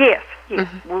 Yes.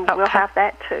 Mm-hmm. We'll have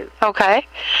that too. Okay.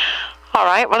 All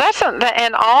right. Well,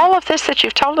 and all of this that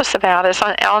you've told us about is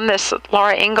on this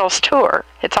Laura Ingalls tour.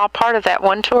 It's all part of that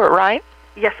one tour, right?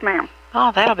 Yes, ma'am.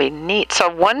 Oh, that'll be neat. So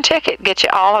one ticket gets you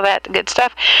all of that good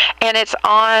stuff, and it's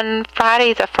on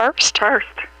Friday the 1st?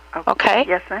 Okay.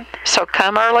 Yes, ma'am. So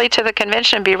come early to the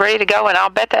convention and be ready to go, and I'll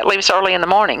bet that leaves early in the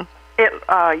morning.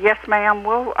 Yes, ma'am.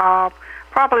 We'll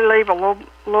probably leave a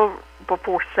little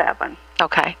before 7.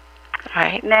 Okay. All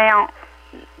right. Now,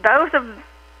 those of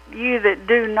you that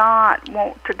do not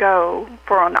want to go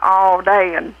for an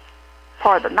all-day and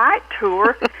part of the night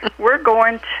tour, we're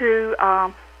going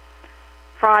to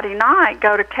Friday night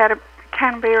go to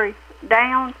Canterbury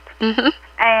Downs, mm-hmm.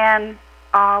 and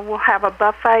we'll have a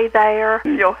buffet there.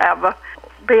 You'll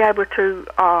be able to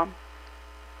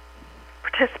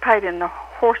participate in the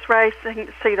horse racing,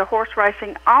 see the horse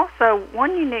racing. Also,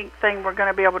 one unique thing we're going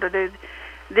to be able to do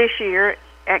this year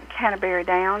at Canterbury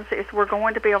Downs is we're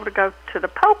going to be able to go to the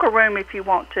poker room if you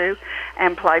want to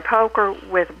and play poker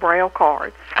with Braille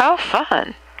cards. Oh,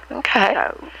 fun. Okay.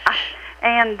 So,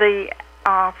 and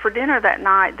for dinner that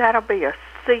night, that'll be a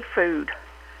seafood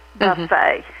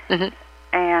buffet. Mm-hmm.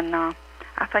 And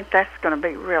I think that's going to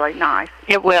be really nice.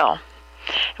 It will.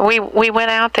 We went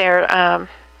out there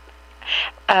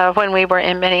when we were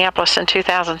in Minneapolis in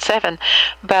 2007,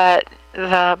 but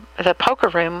the poker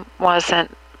room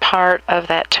wasn't part of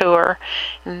that tour.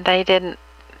 They didn't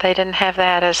have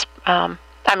that as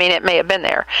it may have been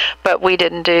there, but we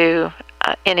didn't do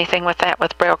anything with that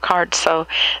with Braille cards. So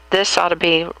this ought to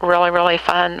be really, really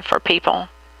fun for people.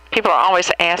 People are always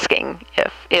asking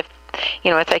if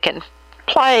they can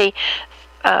play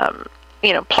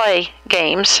play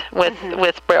games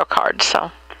with Braille cards.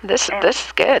 So this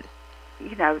is good.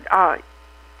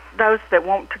 Those that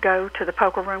want to go to the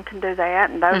poker room can do that,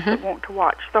 and those that want to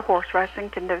watch the horse racing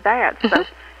can do that. So,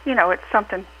 it's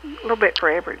something a little bit for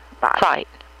everybody.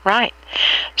 Right.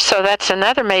 So that's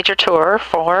another major tour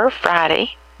for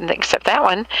Friday. Except that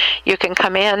one, you can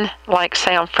come in,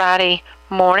 say on Friday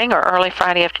morning or early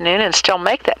Friday afternoon and still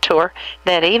make that tour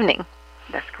that evening.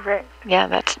 That's correct. Yeah,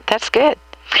 that's good.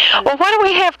 Well, what do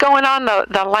we have going on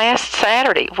the last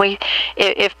Saturday?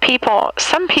 If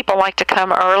some people like to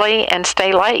come early and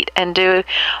stay late and do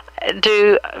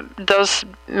those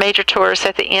major tours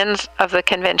at the ends of the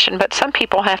convention, but some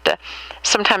people have to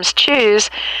sometimes choose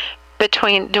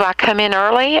between, do I come in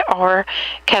early or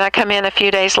can I come in a few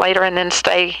days later and then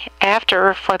stay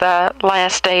after for the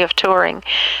last day of touring?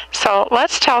 So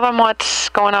let's tell them what's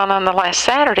going on the last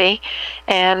Saturday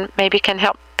and maybe can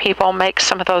help people make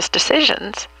some of those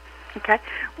decisions. Okay.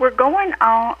 We're going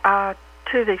on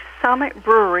to the Summit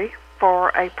Brewery for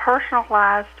a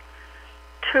personalized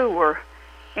tour,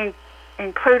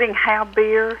 including how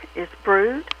beer is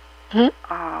brewed.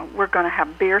 Mm-hmm. We're going to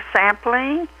have beer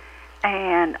sampling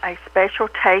and a special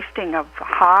tasting of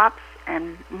hops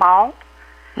and malt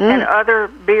and other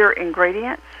beer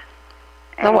ingredients.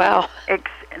 And oh, wow.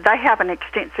 They have an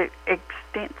extensive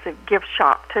gift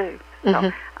shop, too.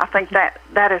 So I think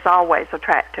that is always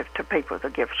attractive to people, the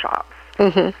gift shops.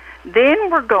 Mm-hmm. Then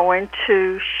we're going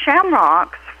to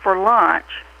Shamrocks for lunch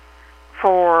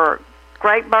for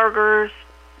great burgers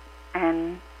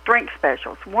and drink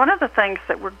specials. One of the things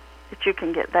that you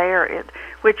can get there,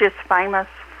 which is famous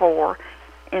for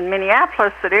in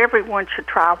Minneapolis, that everyone should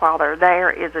try while they're there,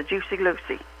 is a Juicy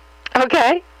Lucy.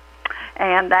 Okay.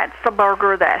 And that's the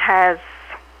burger that has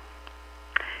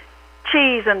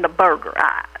cheese in the burger.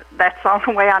 That's the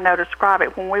only way I know to describe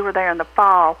it. When we were there in the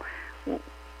fall,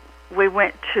 we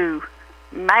went to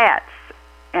Matt's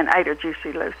and ate a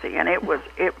Juicy Lucy, and it was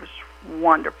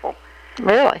wonderful.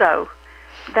 Really? So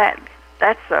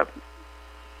that's a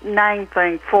name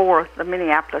thing for the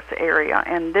Minneapolis area,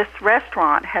 and this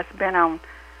restaurant has been on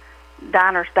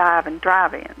Diners, Dive, and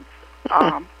Drive-Ins,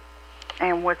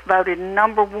 and was voted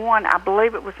number one. I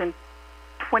believe it was in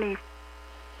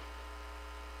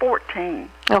 2014.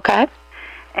 Okay.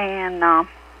 And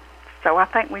so I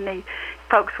think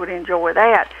folks would enjoy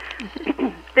that.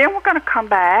 Then we're going to come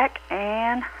back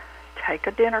and take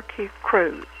a dinner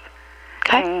cruise.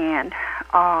 Okay. And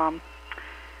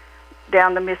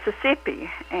down the Mississippi,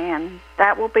 and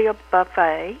that will be a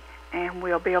buffet, and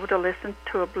we'll be able to listen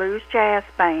to a blues jazz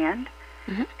band,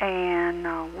 and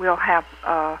we'll have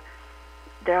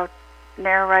the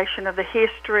narration of the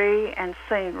history and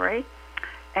scenery,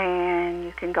 and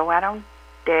you can go out on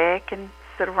deck and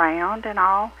sit around and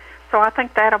all. So I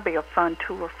think that'll be a fun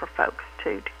tour for folks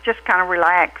too, to just kind of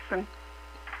relax and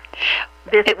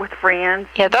visit with friends.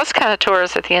 Yeah, those kind of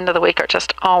tours at the end of the week are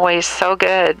just always so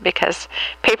good because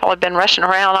people have been rushing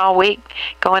around all week,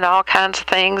 going to all kinds of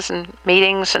things and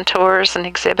meetings and tours and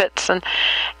exhibits, and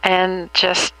they're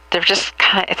just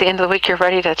kind of, at the end of the week, you're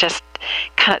ready to just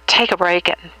kind of take a break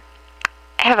and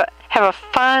have a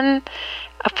fun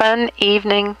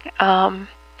evening.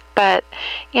 But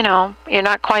you're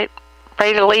not quite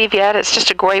ready to leave yet. It's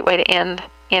just a great way to end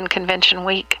convention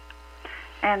week.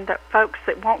 And the folks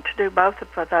that want to do both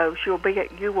of those, you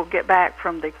will get back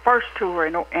from the first tour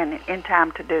in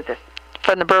time to do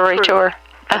from the brewery cruise, tour.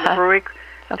 The brewery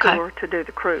tour to do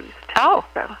the cruise. Oh,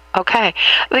 so. Okay.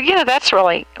 That's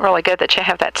really, really good that you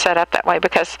have that set up that way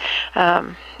because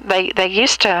they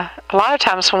used to, a lot of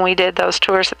times when we did those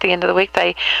tours at the end of the week,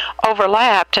 they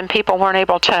overlapped and people weren't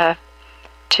able to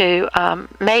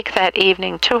make that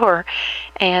evening tour,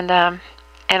 and a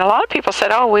lot of people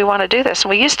said, "Oh, we want to do this." And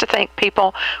we used to think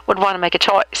people would want to make a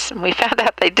choice, and we found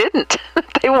out they didn't.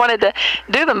 They wanted to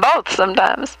do them both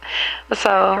sometimes. So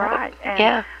that's right. And,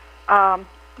 yeah.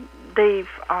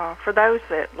 For those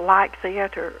that like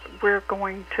theater, we're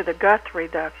going to the Guthrie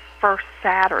the first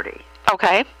Saturday.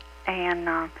 Okay.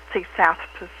 And see South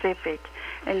Pacific,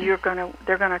 and they're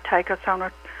gonna take us on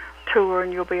a tour,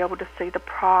 and you'll be able to see the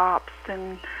props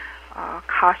and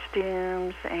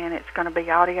costumes, and it's going to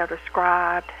be audio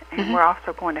described, and we're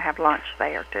also going to have lunch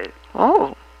there too.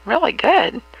 Oh, really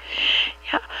good.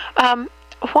 Yeah.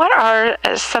 What are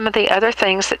some of the other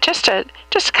things that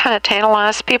just kind of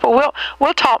tantalize people?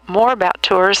 We'll talk more about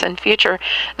tours in future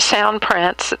sound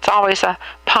prints. It's always a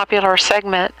popular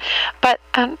segment, but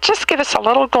just give us a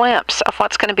little glimpse of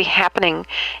what's going to be happening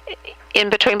in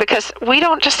between, because we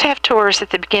don't just have tours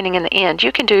at the beginning and the end.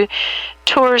 You can do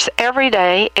tours every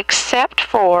day except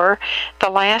for the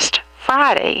last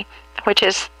Friday, which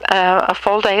is a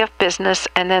full day of business,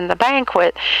 and then the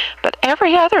banquet. But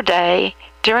every other day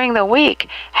during the week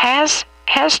has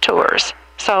tours.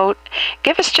 So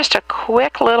give us just a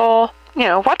quick little,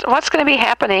 what's going to be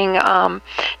happening,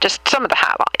 just some of the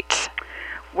highlights.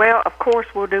 Well, of course,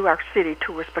 we'll do our city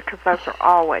tours because those are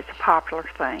always a popular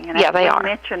thing. And yeah, they are. As we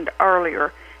mentioned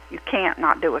earlier, you can't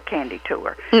not do a candy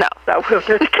tour. No. So we'll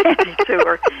do the candy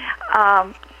tour.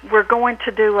 We're going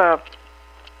to do a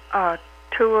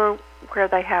tour where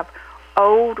they have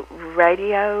old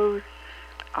radios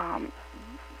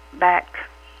back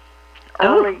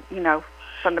early,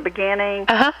 from the beginning,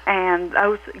 and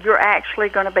those you're actually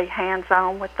going to be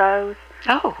hands-on with those.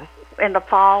 Oh. In the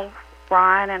fall,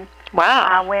 Brian and wow.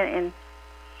 I went and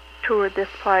toured this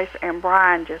place, and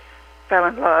Brian just fell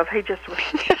in love. He just was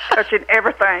touching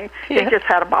everything. Yeah. He just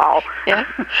had a ball. Yeah.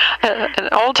 An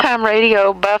old-time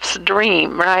radio buff's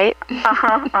dream, right?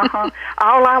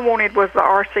 All I wanted was the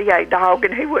RCA dog,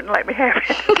 and he wouldn't let me have it.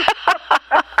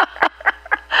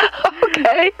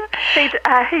 Okay. He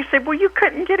said, well, you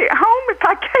couldn't get it home if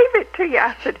I gave it to you.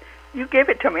 I said, you give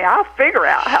it to me. I'll figure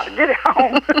out how to get it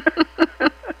home.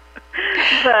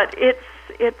 But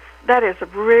that is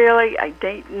really a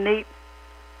neat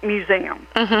museum.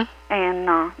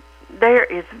 And there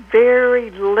is very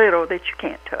little that you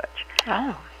can't touch.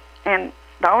 Oh. And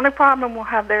the only problem we'll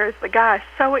have there is the guy is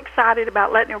so excited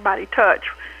about letting everybody touch.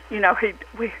 We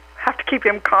have to keep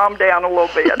him calmed down a little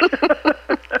bit.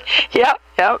 Yep.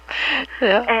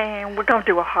 And we're going to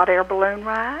do a hot air balloon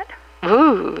ride.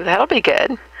 Ooh, that'll be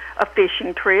good. A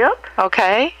fishing trip.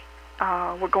 Okay.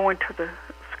 We're going to the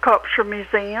Sculpture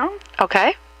Museum.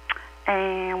 Okay.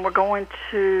 And we're going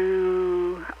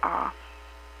to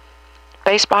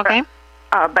baseball game.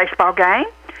 Baseball game.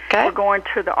 Okay. We're going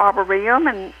to the Arboretum,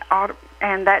 and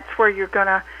that's where you're going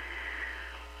to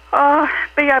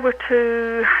be able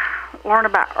to learn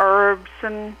about herbs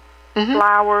and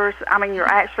flowers. I mean, you're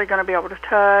actually going to be able to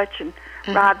touch and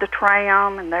ride the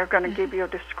tram, and they're going to give you a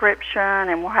description,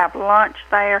 and we'll have lunch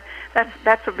there.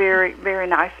 That's a very, very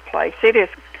nice place. It is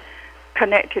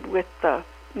connected with the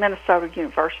Minnesota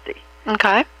University.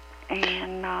 Okay.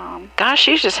 And gosh,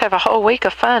 you just have a whole week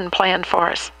of fun planned for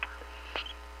us.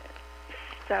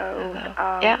 So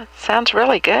yeah, sounds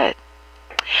really good.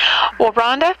 Well,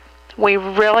 Rhonda, we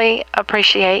really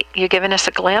appreciate you giving us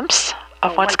a glimpse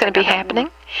of what's going to be happening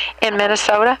in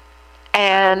Minnesota,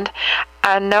 and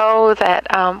I know that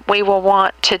we will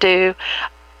want to do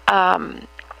a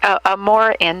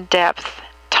more in-depth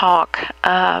talk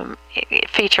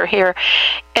feature here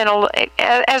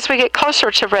as we get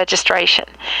closer to registration,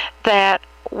 that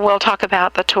we'll talk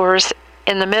about the tours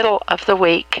in the middle of the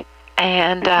week,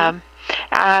 and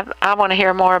I want to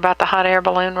hear more about the hot air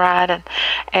balloon ride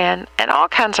and all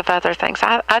kinds of other things.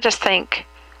 I just think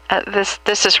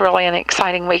this is really an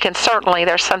exciting week, and certainly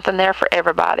there's something there for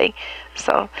everybody.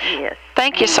 So yes.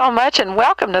 Thank you so much, and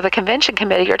welcome to the convention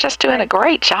committee. You're just doing a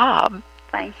great job.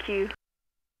 Thank you.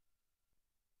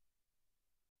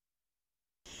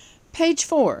 Page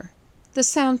 4, the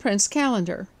Sound Prince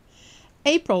calendar.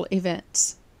 April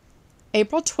events.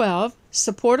 April 12,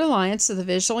 Support Alliance of the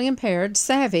Visually Impaired,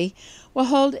 SAVI, will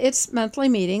hold its monthly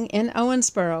meeting in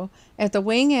Owensboro at the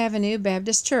Wing Avenue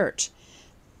Baptist Church,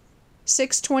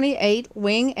 628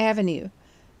 Wing Avenue.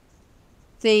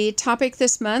 The topic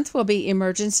this month will be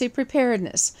emergency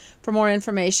preparedness. For more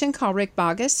information, call Rick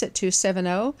Bogus at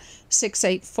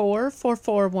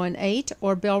 270-684-4418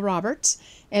 or Bill Roberts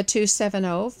at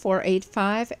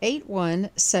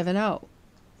 270-485-8170.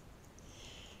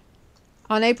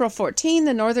 On April 14,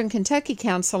 the Northern Kentucky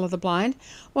Council of the Blind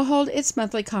will hold its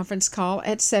monthly conference call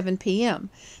at 7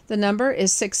 p.m. The number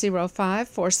is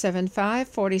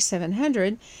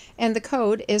 605-475-4700, and the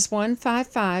code is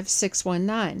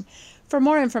 155619. For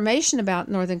more information about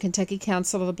Northern Kentucky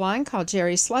Council of the Blind, call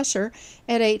Jerry Slusher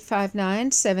at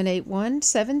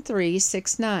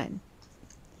 859-781-7369.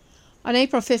 On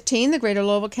April 15, the Greater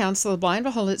Louisville Council of the Blind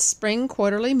will hold its spring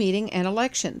quarterly meeting and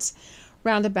elections.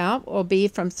 Roundabout will be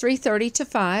from 3:30 to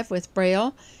 5 with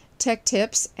Braille, Tech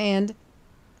Tips, and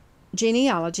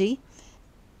Genealogy.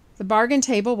 The bargain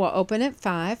table will open at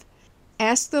 5.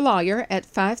 Ask the Lawyer at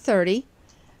 5:30.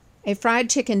 A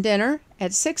fried chicken dinner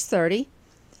at 6:30.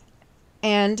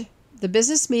 And the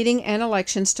business meeting and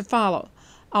elections to follow.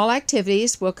 All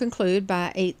activities will conclude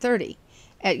by 8:30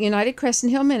 at United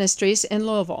Crescent Hill Ministries in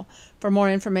Louisville. For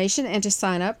more information and to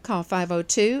sign up, call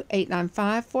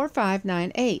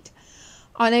 502-895-4598.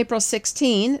 On April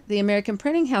 16, the American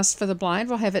Printing House for the Blind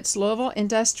will have its Louisville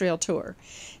Industrial Tour,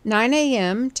 9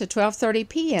 a.m. to 12:30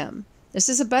 p.m. This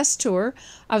is a bus tour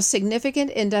of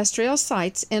significant industrial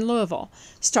sites in Louisville,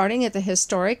 starting at the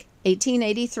historic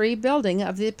 1883 building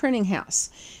of the printing house.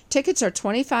 Tickets are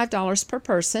 $25 per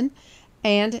person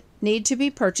and need to be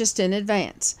purchased in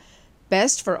advance.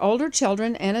 Best for older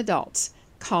children and adults.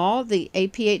 Call the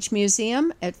APH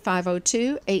Museum at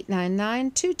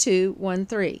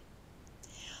 502-899-2213.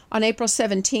 On April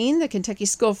 17, the Kentucky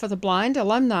School for the Blind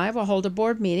alumni will hold a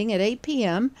board meeting at 8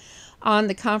 p.m. on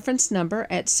the conference number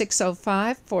at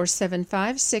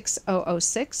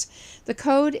 605-475-6006. The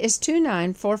code is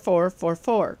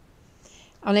 294444.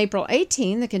 On April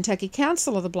 18, the Kentucky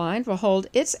Council of the Blind will hold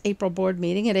its April board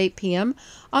meeting at 8 p.m.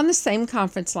 on the same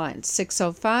conference line,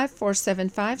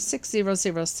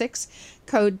 605-475-6006,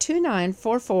 code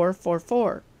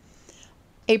 294444.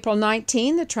 April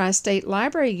 19, the Tri-State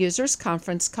Library Users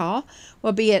Conference Call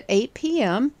will be at 8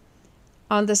 p.m.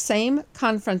 on the same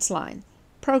conference line.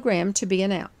 Program to be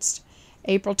announced.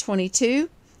 April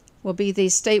 22 will be the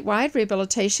Statewide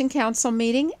Rehabilitation Council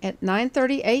meeting at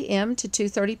 9:30 a.m. to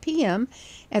 2:30 p.m.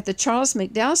 at the Charles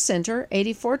McDowell Center,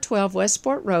 8412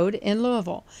 Westport Road in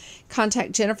Louisville.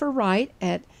 Contact Jennifer Wright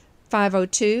at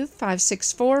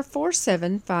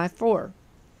 502-564-4754.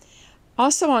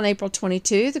 Also on April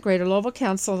 22, the Greater Louisville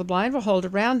Council of the Blind will hold a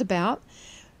roundabout.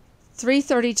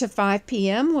 3:30 to 5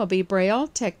 p.m. will be Braille,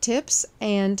 Tech Tips,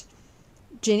 and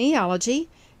Genealogy.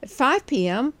 At 5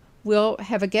 p.m., we'll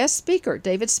have a guest speaker.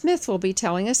 David Smith will be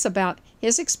telling us about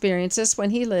his experiences when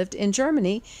he lived in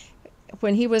Germany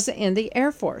when he was in the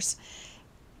Air Force.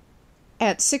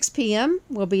 At 6 p.m.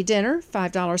 will be dinner,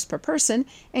 $5 per person,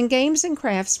 and games and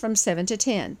crafts from 7 to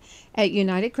 10. At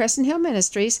United Crescent Hill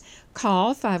Ministries,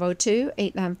 call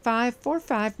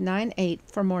 502-895-4598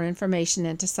 for more information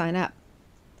and to sign up.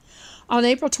 On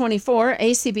April 24,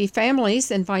 ACB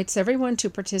Families invites everyone to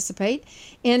participate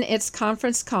in its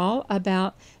conference call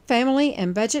about family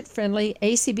and budget-friendly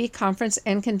ACB conference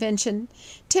and convention,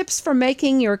 tips for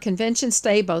making your convention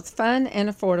stay both fun and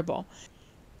affordable.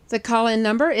 The call-in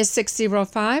number is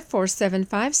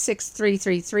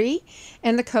 605-475-6333,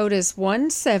 and the code is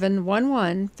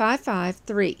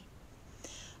 1711553.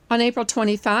 On April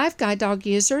 25, Guide Dog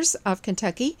Users of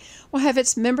Kentucky will have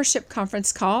its membership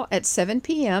conference call at 7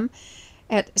 p.m.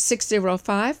 at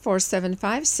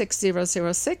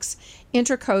 605-475-6006,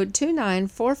 enter code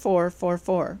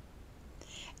 294444.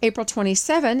 April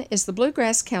 27 is the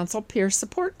Bluegrass Council Peer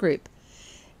Support Group.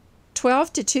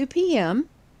 12 to 2 p.m.,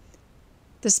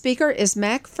 the speaker is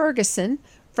Mac Ferguson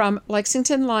from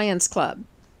Lexington Lions Club.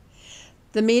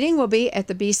 The meeting will be at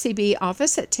the BCB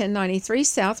office at 1093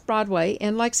 South Broadway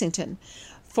in Lexington.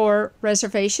 For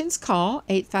reservations, call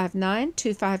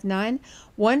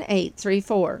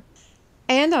 859-259-1834.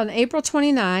 And on April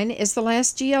 29 is the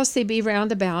last GLCB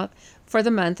roundabout for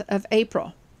the month of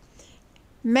April.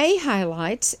 May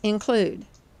highlights include: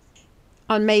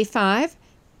 on May 5,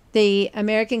 the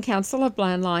American Council of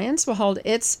Blind Lions will hold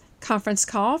its conference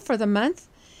call for the month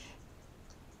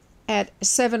at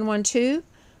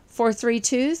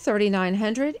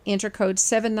 712-432-3900, enter code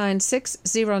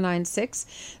 796096.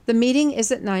 The meeting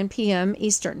is at 9 p.m.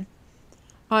 Eastern.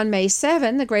 On May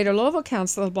 7, the Greater Louisville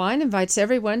Council of the Blind invites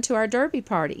everyone to our Derby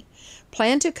party.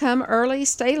 Plan to come early,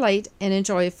 stay late, and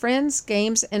enjoy friends,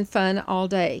 games, and fun all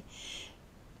day.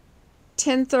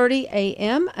 10:30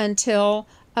 a.m. until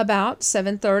about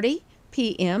 7:30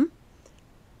 p.m.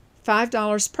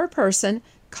 $5 per person.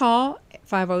 Call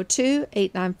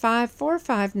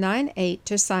 502-895-4598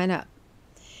 to sign up.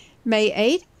 May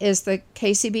 8 is the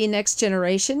KCB Next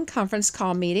Generation conference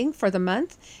call meeting for the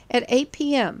month at 8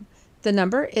 p.m. The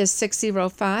number is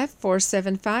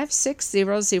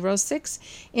 605-475-6006,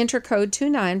 enter code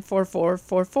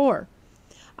 294444.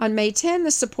 On May 10,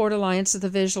 the Support Alliance of the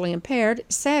Visually Impaired,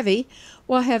 SAVI,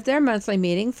 will have their monthly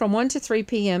meeting from 1 to 3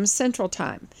 p.m. Central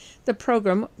Time. The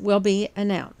program will be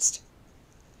announced.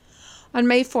 On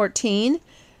May 14,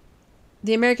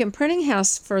 the American Printing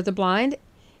House for the Blind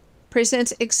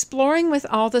presents Exploring with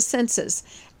All the Senses,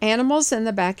 Animals in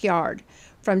the Backyard,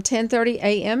 from 10:30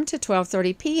 a.m. to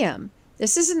 12:30 p.m.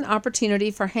 This is an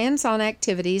opportunity for hands-on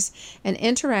activities and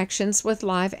interactions with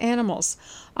live animals,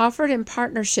 offered in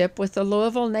partnership with the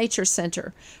Louisville Nature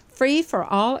Center. Free for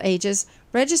all ages,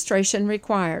 registration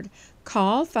required.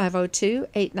 Call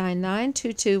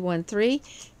 502-899-2213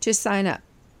 to sign up.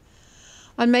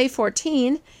 On May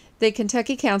 14, the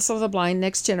Kentucky Council of the Blind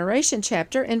Next Generation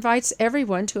chapter invites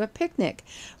everyone to a picnic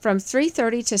from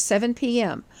 3:30 to 7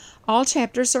 p.m. All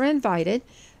chapters are invited.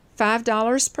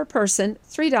 $5 per person,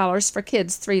 $3 for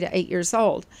kids 3 to 8 years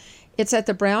old. It's at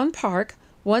the Brown Park,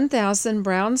 1000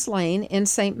 Browns Lane in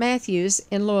St. Matthews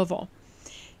in Louisville.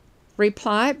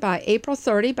 Reply by April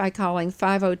 30 by calling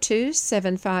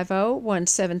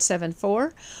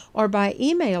 502-750-1774 or by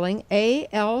emailing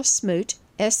alsmoot,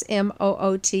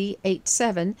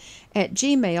 SMOOT87 at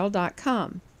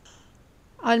gmail.com.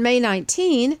 On May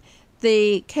 19,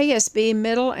 the KSB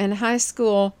Middle and High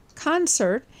School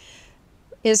concert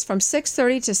is from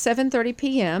 6:30 to 7:30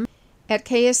 p.m. at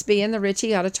KSB in the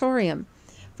Ritchie Auditorium.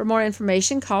 For more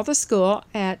information, call the school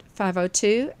at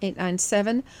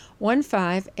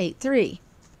 502-897-1583.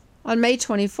 On May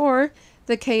 24,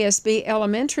 the KSB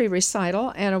Elementary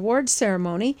Recital and Award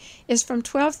Ceremony is from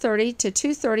 12:30 to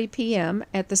 2:30 p.m.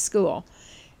 at the school.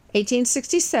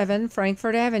 1867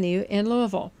 Frankfort Avenue in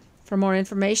Louisville. For more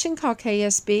information, call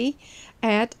KSB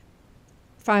at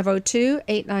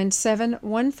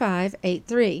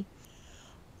 502-897-1583.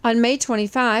 On May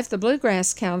 25, the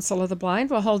Bluegrass Council of the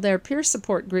Blind will hold their peer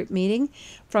support group meeting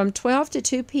from 12 to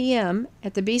 2 p.m.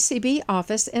 at the BCB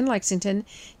office in Lexington,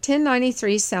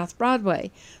 1093 South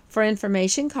Broadway. For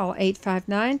information, call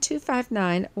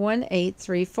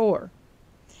 859-259-1834.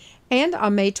 And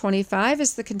on May 25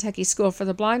 is the Kentucky School for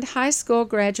the Blind High School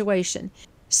graduation,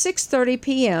 6:30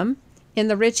 p.m. in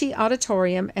the Ritchie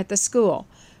Auditorium at the school.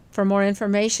 For more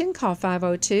information, call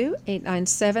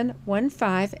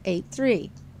 502-897-1583.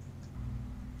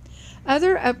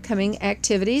 Other upcoming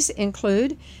activities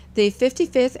include the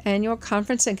 55th Annual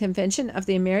Conference and Convention of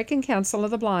the American Council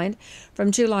of the Blind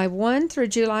from July 1 through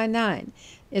July 9.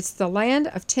 It's the Land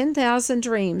of 10,000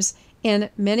 Dreams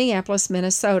in Minneapolis,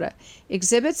 Minnesota.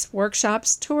 Exhibits,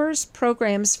 workshops, tours,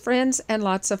 programs, friends, and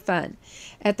lots of fun.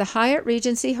 At the Hyatt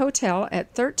Regency Hotel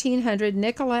at 1300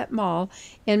 Nicollet Mall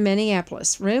in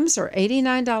Minneapolis. Rooms are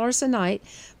 $89 a night,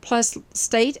 plus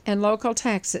state and local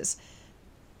taxes.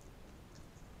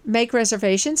 Make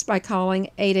reservations by calling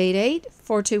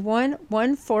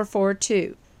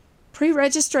 888-421-1442.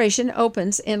 Pre-registration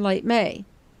opens in late May.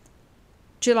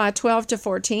 July 12 to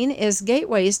 14 is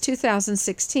Gateway's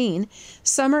 2016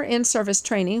 Summer In-Service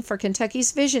Training for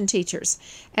Kentucky's Vision Teachers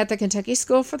at the Kentucky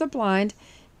School for the Blind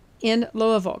in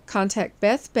Louisville. Contact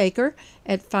Beth Baker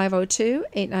at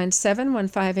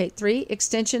 502-897-1583,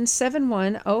 extension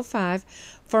 7105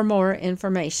 for more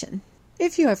information.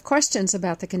 If you have questions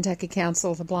about the Kentucky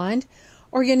Council of the Blind,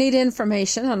 or you need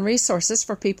information on resources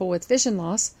for people with vision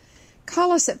loss,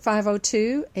 call us at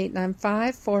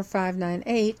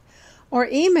 502-895-4598 or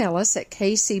email us at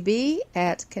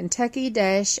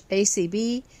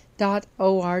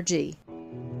kcb@kentucky-acb.org.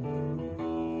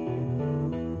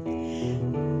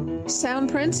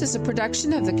 Soundprints is a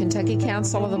production of the Kentucky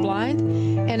Council of the Blind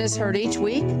and is heard each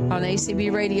week on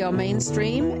ACB Radio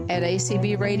Mainstream at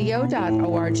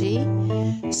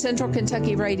acbradio.org, Central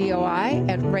Kentucky Radio I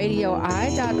at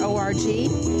radioi.org,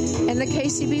 and the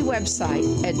KCB website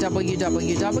at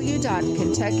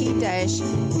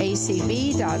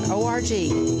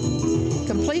www.kentucky-acb.org.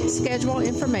 Complete schedule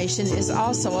information is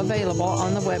also available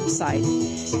on the website.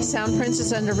 Soundprints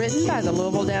is underwritten by the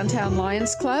Louisville Downtown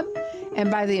Lions Club and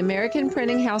by the American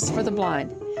Printing House for the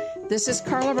Blind. This is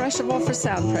Carla Ruschival for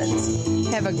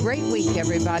Soundprints. Have a great week,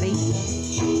 everybody.